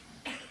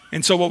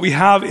 And so what we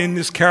have in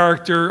this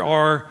character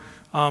are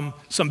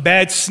some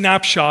bad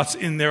snapshots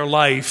in their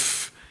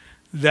life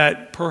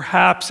that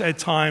perhaps at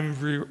times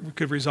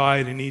could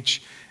reside in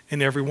each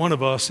and every one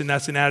of us, and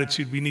that's an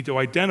attitude we need to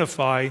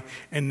identify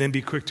and then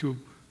be quick to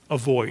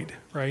avoid,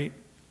 right?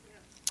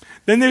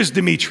 Then there's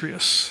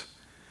Demetrius.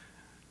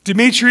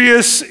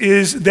 Demetrius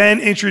is then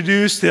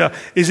introduced,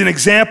 is an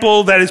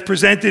example that is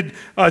presented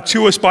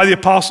to us by the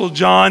Apostle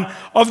John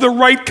of the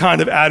right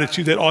kind of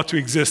attitude that ought to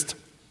exist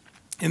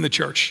in the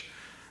church.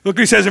 Look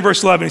what he says in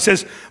verse 11. He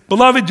says,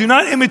 "Beloved, do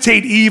not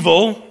imitate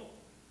evil,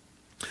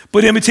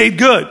 but imitate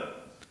good.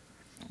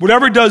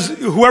 Whoever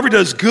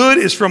does good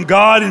is from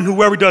God, and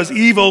whoever does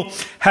evil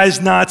has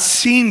not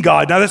seen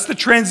God." Now that's the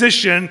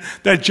transition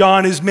that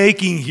John is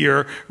making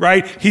here,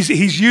 right?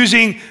 He's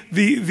using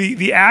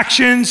the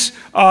actions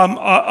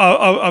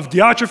of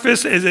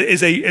Diotrephes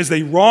as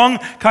a wrong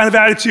kind of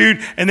attitude,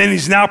 and then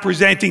he's now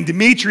presenting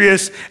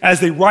Demetrius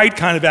as the right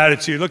kind of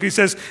attitude. Look, he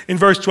says in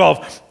verse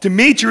 12,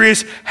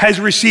 "Demetrius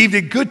has received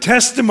a good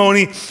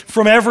testimony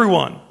from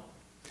everyone,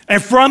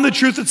 and from the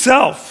truth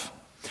itself.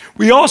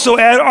 We also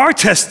add our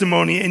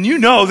testimony, and you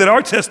know that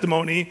our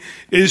testimony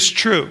is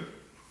true."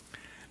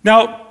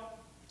 Now,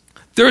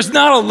 there's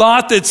not a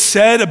lot that's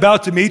said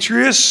about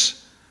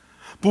Demetrius,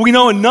 but we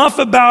know enough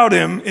about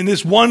him in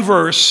this one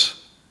verse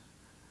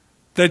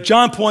that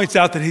John points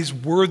out that he's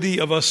worthy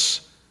of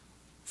us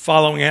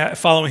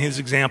following his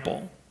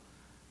example.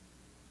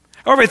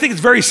 However, I think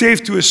it's very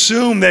safe to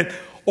assume that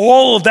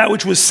all of that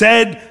which was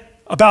said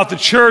about the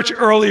church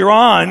earlier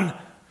on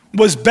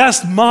was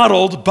best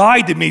modeled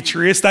by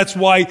Demetrius. That's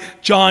why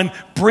John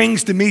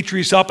brings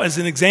Demetrius up as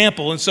an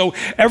example. And so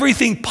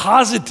everything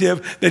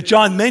positive that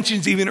John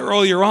mentions even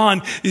earlier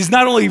on is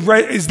not only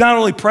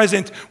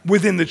present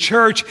within the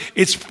church,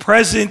 it's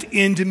present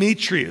in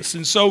Demetrius.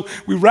 And so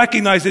we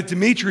recognize that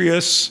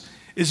Demetrius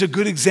is a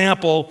good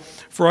example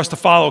for us to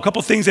follow. A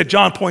couple things that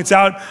John points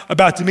out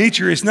about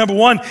Demetrius. Number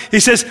one,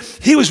 he says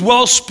he was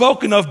well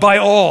spoken of by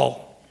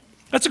all.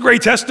 That's a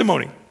great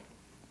testimony.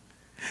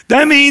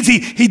 That means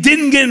he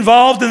didn't get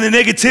involved in the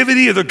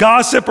negativity or the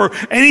gossip or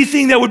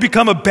anything that would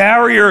become a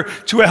barrier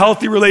to a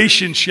healthy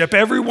relationship.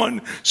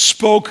 Everyone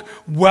spoke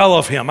well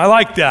of him. I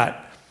like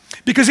that.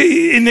 Because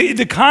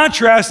the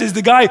contrast is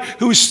the guy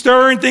who's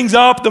stirring things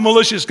up, the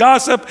malicious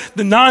gossip,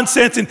 the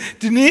nonsense, and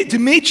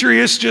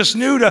Demetrius just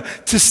knew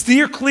to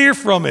steer clear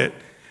from it.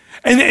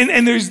 And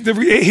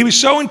he was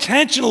so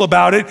intentional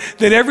about it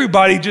that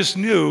everybody just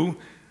knew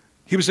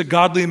he was a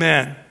godly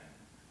man.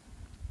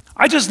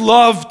 I just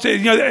love to,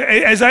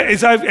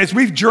 as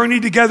we've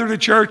journeyed together to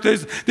church,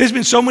 there's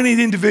been so many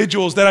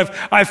individuals that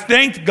I've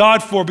thanked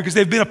God for because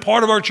they've been a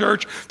part of our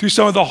church through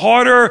some of the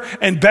harder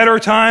and better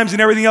times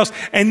and everything else.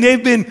 And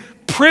they've been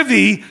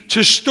privy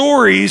to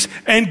stories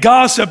and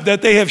gossip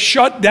that they have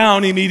shut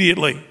down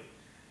immediately.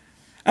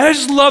 And I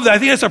just love that. I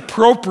think that's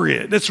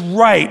appropriate. That's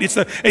right.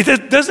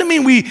 It doesn't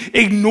mean we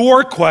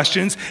ignore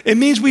questions. It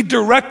means we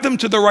direct them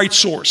to the right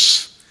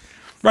source.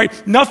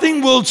 Right?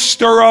 Nothing will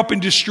stir up and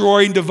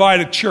destroy and divide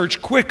a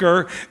church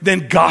quicker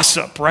than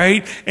gossip,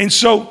 right? And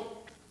so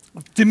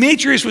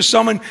Demetrius was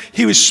someone,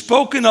 he was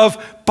spoken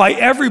of by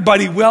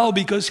everybody well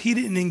because he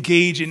didn't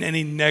engage in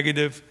any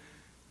negative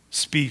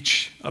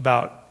speech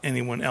about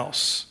anyone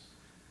else.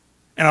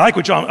 And I like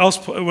what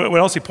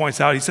else he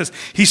points out. He says,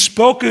 he's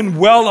spoken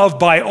well of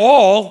by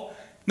all.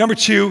 Number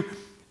two,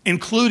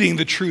 including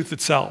the truth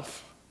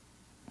itself.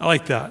 I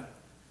like that.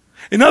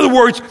 In other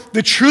words,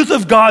 the truth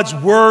of God's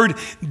word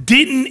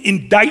didn't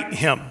indict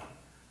him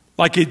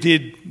like it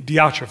did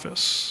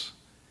Diotrephes.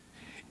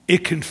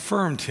 It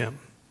confirmed him.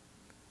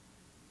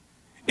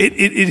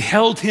 It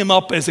held him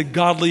up as a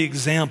godly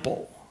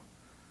example.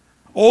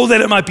 Oh,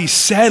 that it might be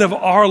said of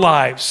our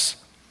lives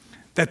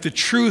that the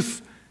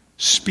truth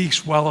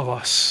speaks well of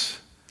us.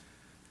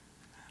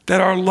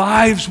 That our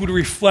lives would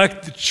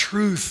reflect the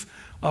truth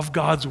of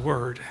God's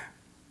word.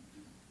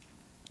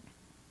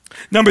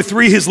 Number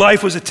three, his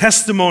life was a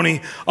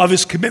testimony of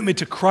his commitment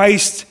to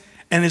Christ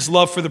and his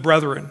love for the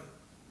brethren.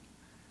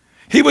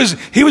 He was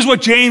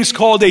what James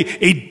called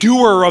a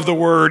doer of the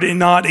word and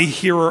not a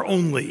hearer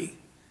only,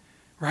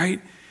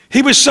 right?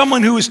 He was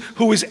someone who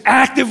was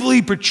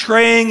actively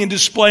portraying and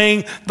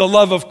displaying the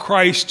love of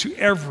Christ to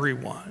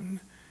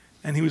everyone.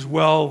 And he was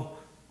well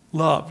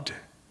loved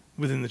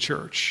within the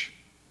church.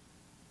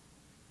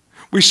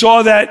 We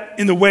saw that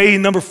in the way,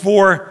 number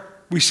four,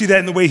 we see that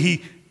in the way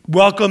he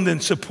welcomed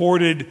and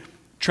supported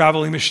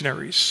traveling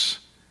missionaries,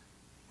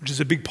 which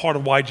is a big part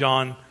of why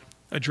John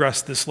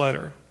addressed this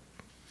letter.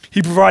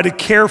 He provided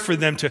care for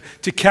them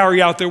to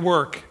carry out their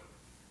work,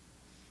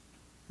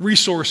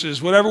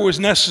 resources, whatever was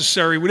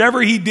necessary.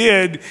 Whatever he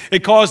did,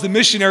 it caused the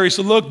missionaries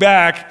to look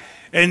back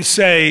and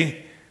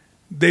say,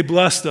 they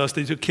blessed us,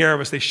 they took care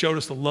of us, they showed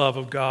us the love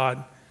of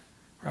God,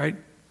 right?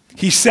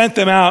 He sent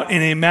them out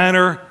in a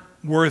manner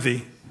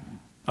worthy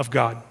of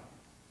God.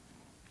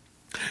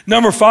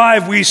 Number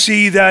 5, we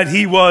see that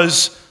he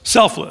was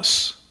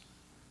selfless.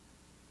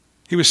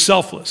 He was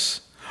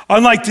selfless.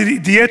 Unlike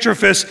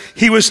Diotrephes,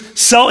 who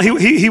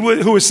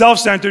was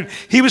self-centered,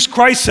 he was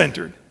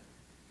Christ-centered.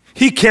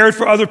 He cared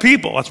for other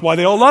people. That's why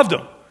they all loved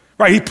him.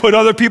 Right? He put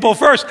other people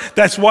first.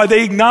 That's why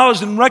they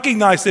acknowledged and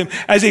recognized him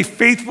as a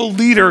faithful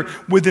leader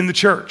within the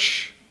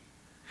church.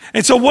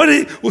 And so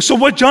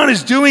what John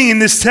is doing in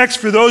this text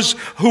for those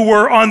who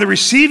were on the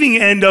receiving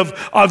end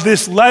of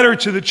this letter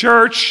to the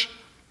church,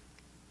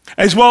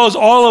 as well as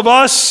all of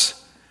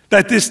us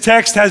that this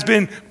text has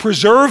been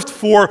preserved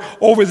for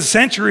over the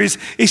centuries,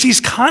 is he's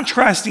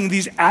contrasting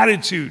these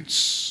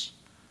attitudes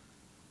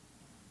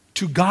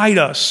to guide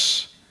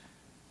us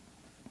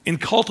in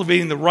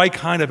cultivating the right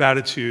kind of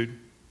attitude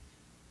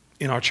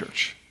in our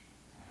church.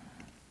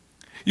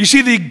 You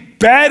see, the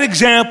bad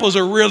examples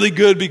are really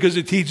good because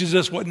it teaches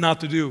us what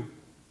not to do.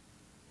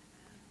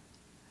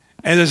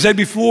 And as I said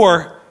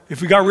before,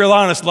 if we got real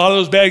honest, a lot of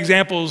those bad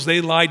examples,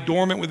 they lie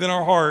dormant within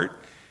our heart.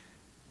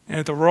 And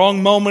at the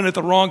wrong moment, at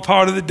the wrong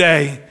part of the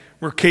day,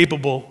 we're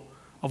capable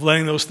of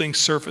letting those things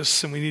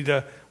surface. And we need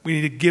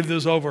to give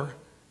those over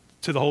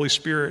to the Holy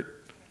Spirit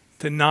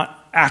to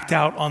not act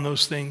out on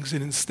those things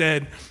and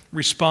instead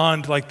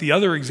respond like the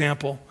other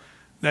example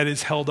that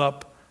is held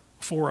up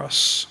for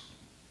us.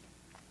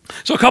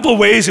 So a couple of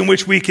ways in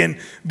which we can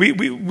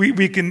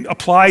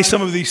apply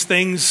some of these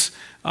things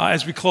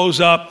as we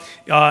close up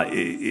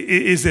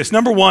is this.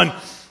 Number 1,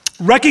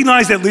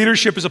 recognize that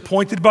leadership is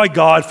appointed by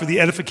God for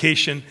the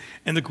edification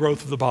and the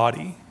growth of the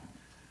body.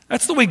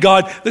 That's the way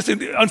God,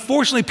 listen,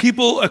 unfortunately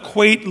people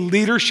equate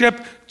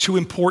leadership to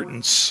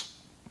importance.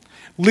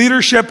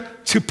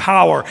 Leadership to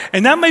power.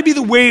 And that may be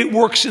the way it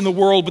works in the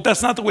world, but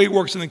that's not the way it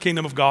works in the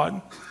kingdom of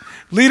God.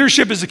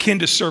 Leadership is akin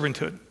to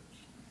servanthood.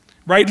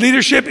 Right?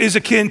 Leadership is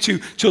akin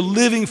to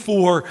living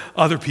for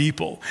other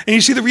people. And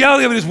you see, the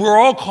reality of it is we're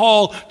all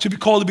called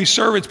to be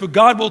servants, but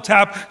God will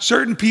tap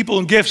certain people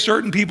and gift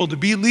certain people to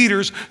be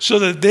leaders so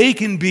that they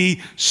can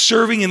be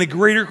serving in a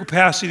greater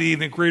capacity,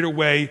 in a greater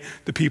way,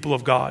 the people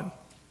of God.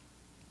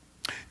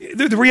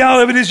 The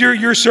reality of it is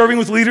you're serving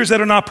with leaders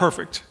that are not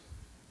perfect.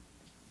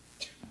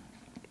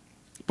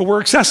 But we're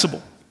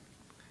accessible.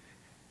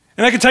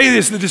 And I can tell you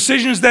this, the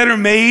decisions that are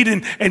made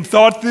and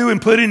thought through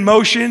and put in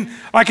motion,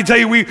 I can tell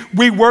you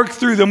we work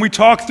through them, we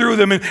talk through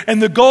them,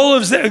 and the goal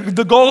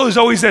is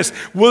always this: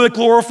 will it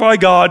glorify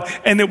God,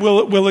 and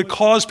will it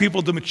cause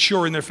people to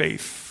mature in their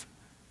faith?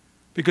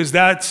 Because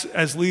that's,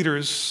 as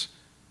leaders,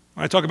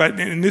 when I talk about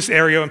in this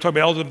area, I'm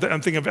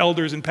thinking of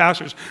elders and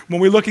pastors.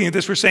 When we're looking at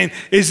this, we're saying,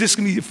 is this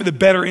going to be for the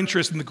better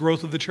interest in the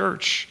growth of the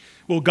church?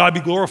 Will God be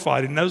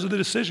glorified? And those are the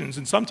decisions.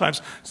 And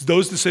sometimes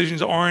those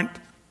decisions aren't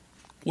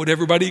what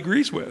everybody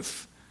agrees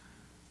with.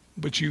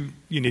 But you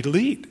need to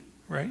lead,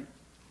 right?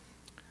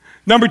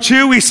 Number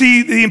 2, we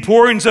see the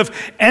importance of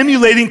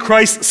emulating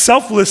Christ's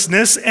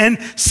selflessness and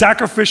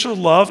sacrificial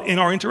love in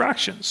our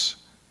interactions.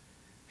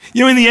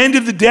 You know, in the end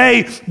of the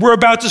day, we're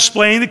about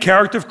displaying the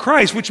character of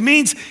Christ, which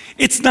means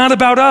it's not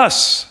about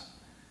us.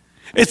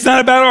 It's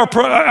not about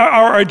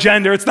our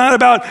agenda. It's not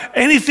about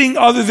anything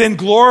other than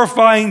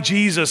glorifying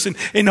Jesus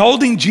and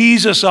holding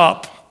Jesus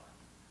up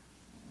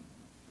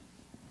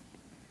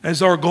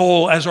as our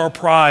goal, as our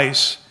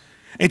prize.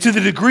 And to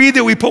the degree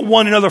that we put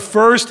one another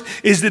first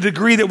is the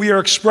degree that we are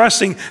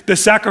expressing the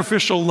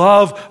sacrificial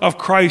love of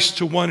Christ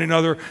to one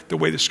another the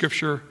way the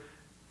Scripture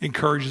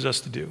encourages us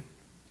to do.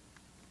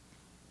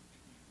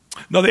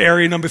 Another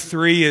area, number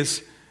 3,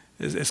 is,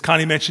 as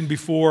Connie mentioned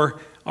before,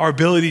 our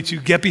ability to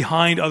get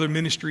behind other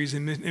ministries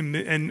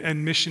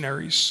and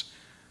missionaries,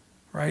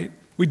 right?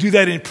 We do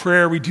that in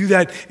prayer. We do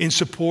that in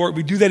support.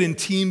 We do that in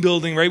team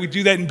building, right? We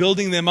do that in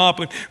building them up.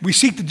 And we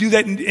seek to do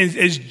that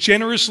as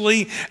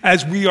generously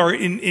as we are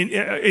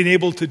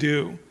enabled to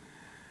do.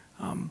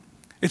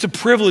 It's a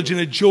privilege and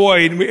a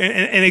joy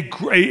and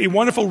a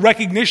wonderful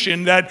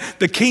recognition that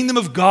the kingdom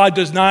of God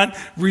does not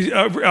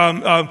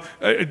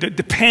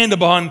depend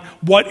upon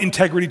what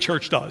Integrity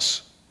Church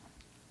does.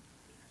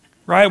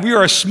 Right? We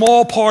are a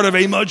small part of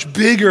a much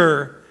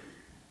bigger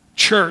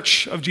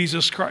church of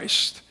Jesus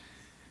Christ.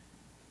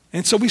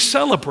 And so we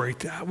celebrate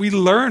that. We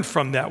learn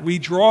from that. We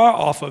draw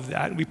off of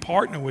that. And we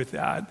partner with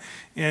that.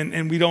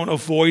 And we don't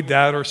avoid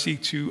that or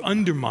seek to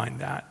undermine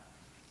that.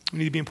 We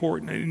need to be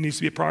important. It needs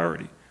to be a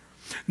priority.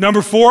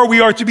 Number 4, we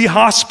are to be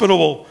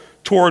hospitable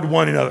toward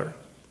one another.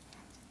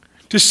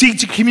 To seek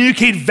to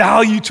communicate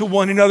value to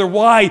one another.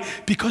 Why?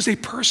 Because a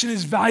person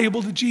is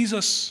valuable to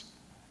Jesus.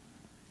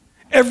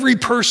 Every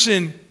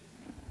person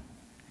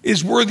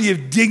is worthy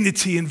of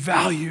dignity and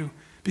value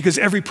because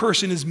every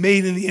person is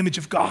made in the image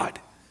of God.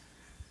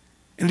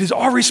 And it is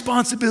our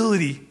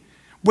responsibility,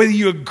 whether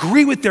you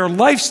agree with their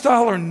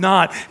lifestyle or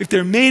not, if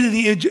they're made in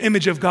the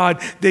image of God,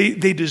 they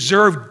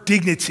deserve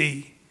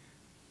dignity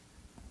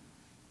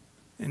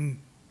and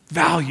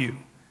value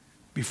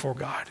before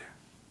God.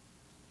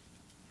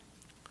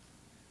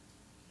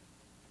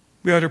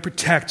 We are to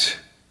protect.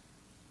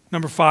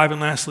 Number 5,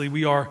 and lastly,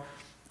 we are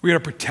to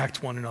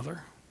protect one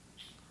another.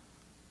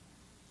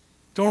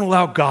 Don't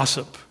allow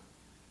gossip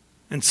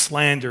and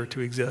slander to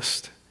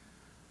exist.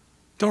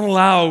 Don't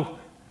allow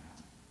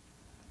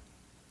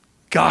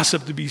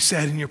gossip to be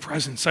said in your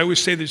presence. I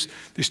always say there's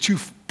two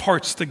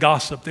parts to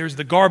gossip. There's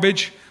the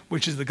garbage,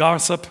 which is the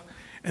gossip,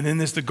 and then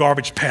there's the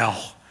garbage pail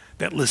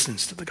that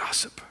listens to the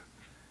gossip.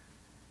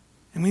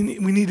 And we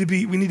need to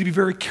be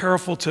very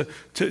careful to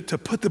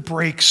put the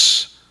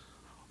brakes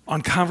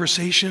on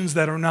conversations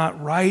that are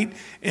not right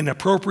and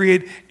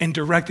appropriate and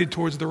directed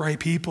towards the right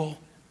people.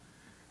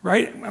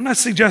 Right? I'm not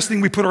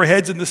suggesting we put our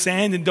heads in the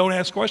sand and don't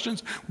ask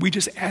questions. We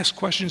just ask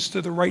questions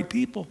to the right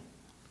people.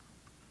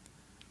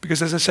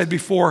 Because as I said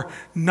before,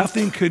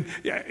 nothing could,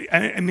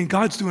 I mean,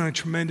 God's doing a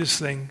tremendous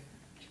thing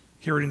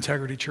here at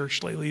Integrity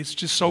Church lately. It's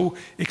just so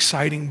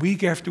exciting.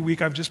 Week after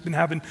week, I've just been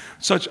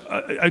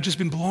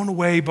blown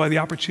away by the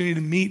opportunity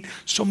to meet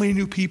so many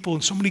new people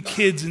and so many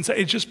kids. And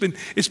it's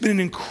been an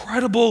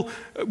incredible,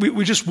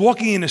 we're just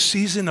walking in a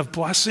season of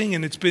blessing,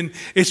 and it's been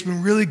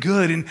really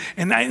good.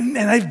 And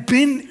I've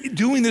been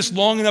doing this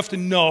long enough to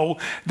know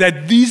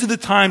that these are the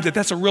times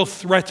that's a real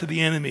threat to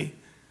the enemy.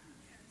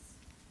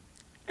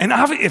 And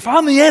if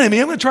I'm the enemy,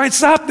 I'm going to try and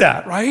stop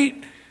that,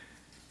 right?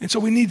 And so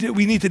we need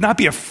to not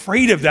be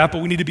afraid of that,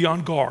 but we need to be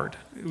on guard,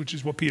 which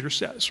is what Peter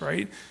says,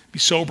 right? Be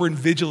sober and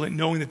vigilant,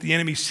 knowing that the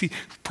enemy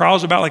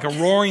prowls about like a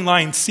roaring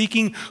lion,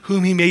 seeking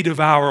whom he may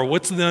devour.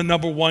 What's the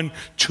number one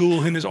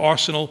tool in his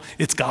arsenal?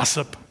 It's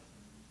gossip.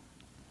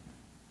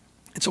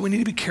 And so we need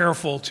to be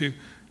careful to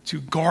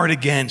guard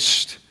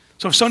against.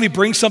 So if somebody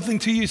brings something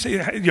to you, say,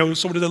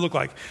 so what does that look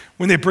like?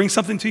 When they bring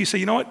something to you, say,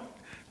 you know what?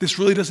 This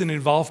really doesn't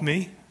involve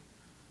me.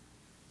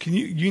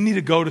 You need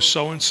to go to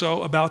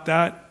so-and-so about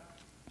that.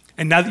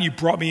 And now that you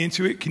brought me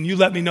into it, can you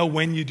let me know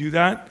when you do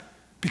that?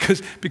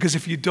 Because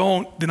if you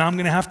don't, then I'm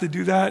going to have to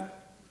do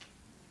that.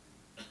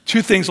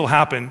 Two things will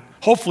happen.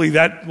 Hopefully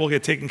that will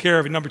get taken care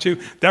of. And number two,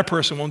 that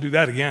person won't do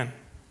that again.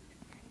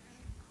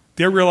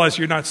 They'll realize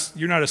you're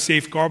not a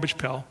safe garbage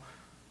pail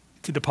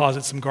to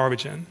deposit some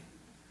garbage in,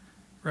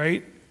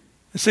 right?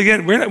 And so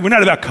again, we're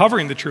not about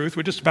covering the truth.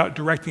 We're just about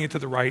directing it to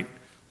the right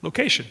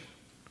location,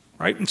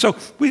 right? And so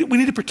we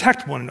need to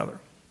protect one another.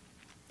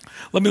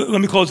 Let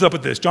me close up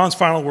with this. John's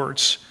final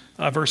words,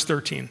 verse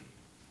 13.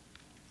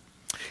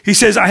 He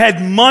says, I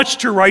had much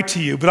to write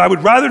to you, but I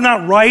would rather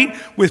not write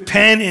with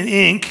pen and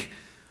ink.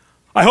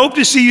 I hope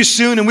to see you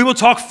soon, and we will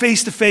talk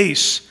face to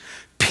face.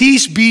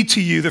 Peace be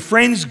to you. The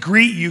friends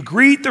greet you.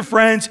 Greet the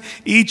friends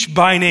each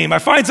by name. I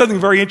find something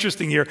very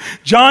interesting here.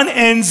 John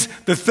ends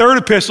the third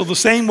epistle the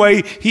same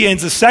way he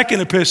ends the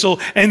second epistle,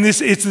 and it's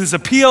this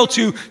appeal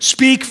to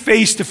speak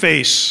face to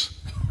face.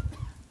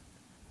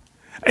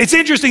 It's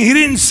interesting. He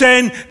didn't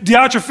send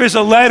Diotrephes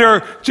a letter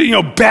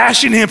to,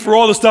 bashing him for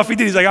all the stuff he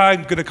did. He's like,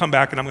 I'm going to come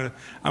back and we're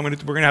going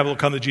to have a little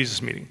come to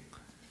Jesus meeting.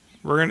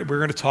 We're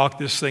going to talk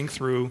this thing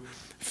through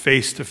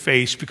face to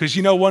face, because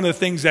one of the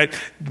things that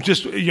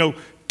just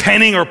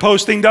penning or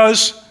posting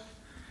does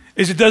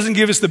is it doesn't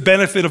give us the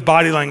benefit of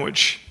body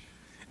language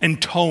and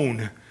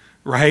tone,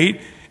 right?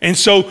 And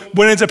so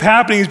what ends up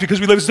happening is, because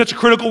we live in such a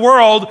critical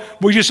world,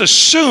 we just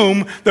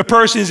assume the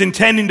person is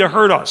intending to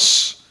hurt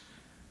us.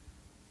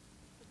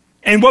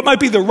 And what might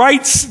be the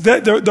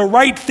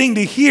right thing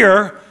to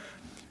hear,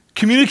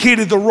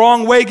 communicated the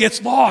wrong way,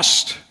 gets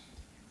lost.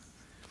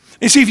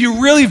 And see, if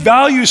you really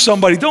value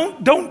somebody,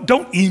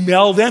 don't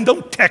email them,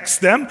 don't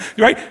text them,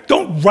 right?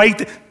 Don't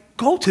write.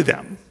 Go to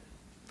them.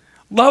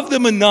 Love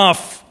them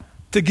enough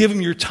to give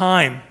them your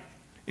time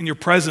and your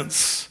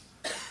presence.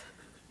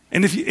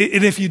 And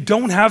if you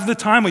don't have the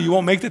time, or you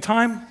won't make the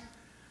time,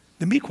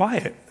 then be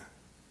quiet.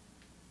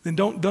 Then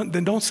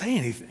don't say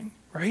anything,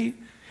 right?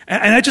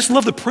 And I just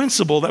love the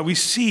principle that we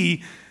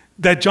see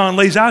that John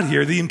lays out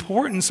here, the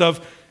importance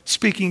of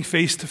speaking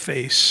face to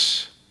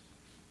face.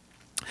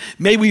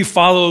 May we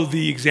follow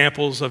the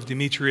examples of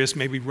Demetrius.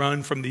 May we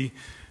run from the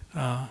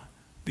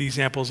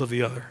examples of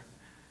the other.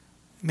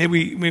 May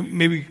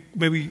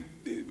we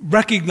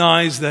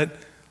recognize that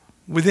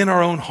within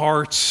our own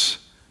hearts,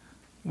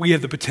 we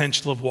have the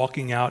potential of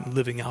walking out and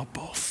living out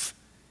both.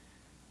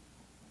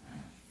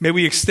 May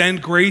we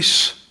extend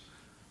grace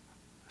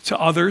to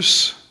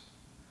others,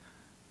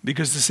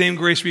 because the same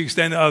grace we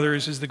extend to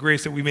others is the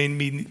grace that we may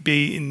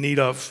be in need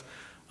of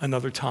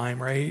another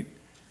time, right?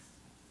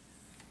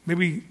 May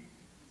we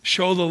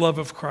show the love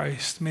of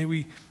Christ. May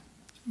we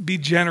be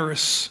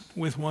generous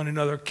with one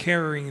another,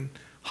 caring and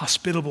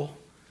hospitable,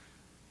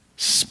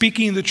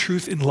 speaking the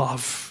truth in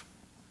love,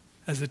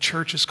 as the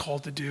church is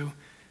called to do,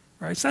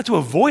 right? It's not to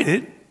avoid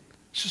it,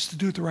 it's just to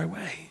do it the right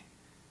way.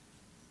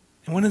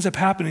 And what ends up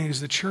happening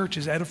is the church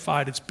is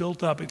edified, it's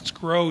built up, it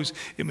grows,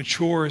 it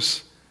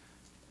matures.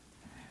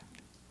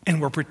 And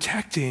we're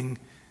protecting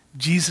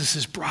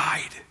Jesus'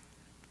 bride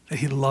that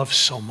he loves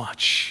so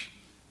much.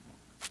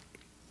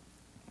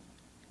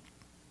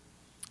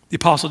 The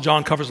Apostle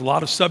John covers a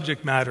lot of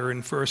subject matter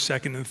in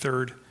 1st, 2nd, and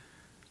 3rd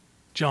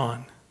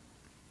John.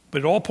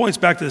 But it all points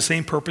back to the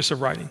same purpose of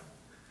writing,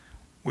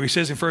 where he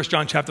says in 1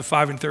 John chapter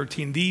 5 and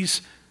 13,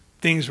 these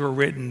things were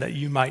written that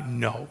you might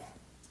know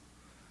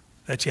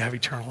that you have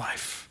eternal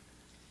life.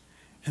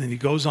 And then he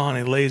goes on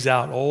and lays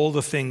out all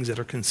the things that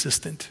are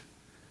consistent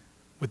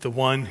with the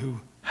one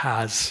who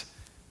has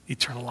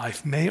eternal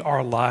life. May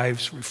our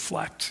lives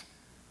reflect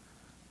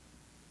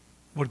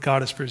what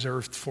God has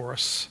preserved for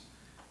us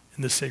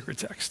in this sacred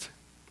text.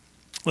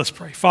 Let's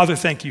pray. Father,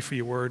 thank you for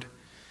your word.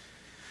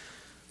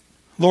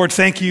 Lord,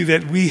 thank you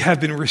that we have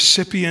been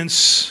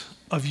recipients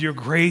of your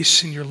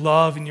grace and your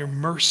love and your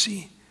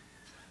mercy,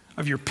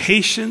 of your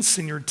patience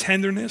and your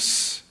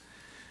tenderness.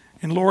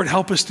 And Lord,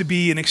 help us to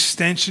be an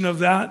extension of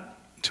that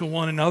to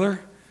one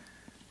another.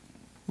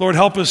 Lord,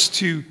 help us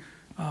to,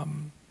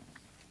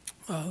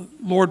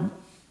 Lord,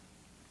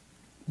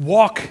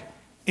 walk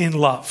in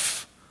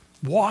love,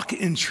 walk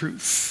in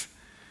truth,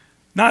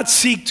 not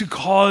seek to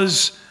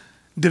cause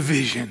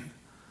division,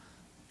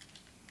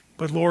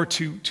 but Lord,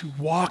 to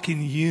walk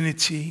in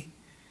unity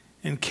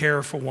and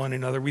care for one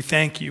another. We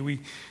thank you.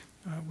 We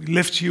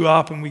lift you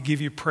up and we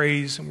give you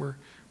praise, and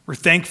we're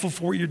thankful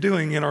for what you're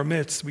doing in our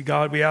midst.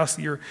 God, we ask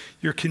that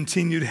your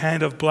continued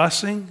hand of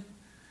blessing,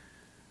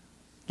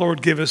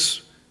 Lord, give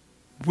us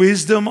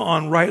wisdom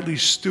on rightly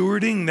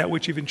stewarding that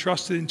which you've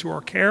entrusted into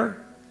our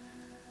care.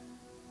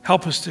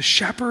 Help us to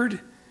shepherd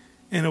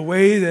in a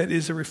way that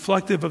is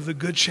reflective of the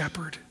good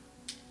shepherd.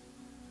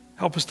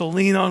 Help us to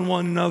lean on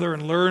one another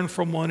and learn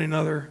from one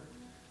another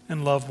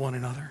and love one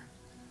another.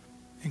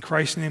 In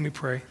Christ's name we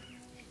pray.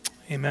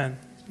 Amen.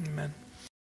 Amen.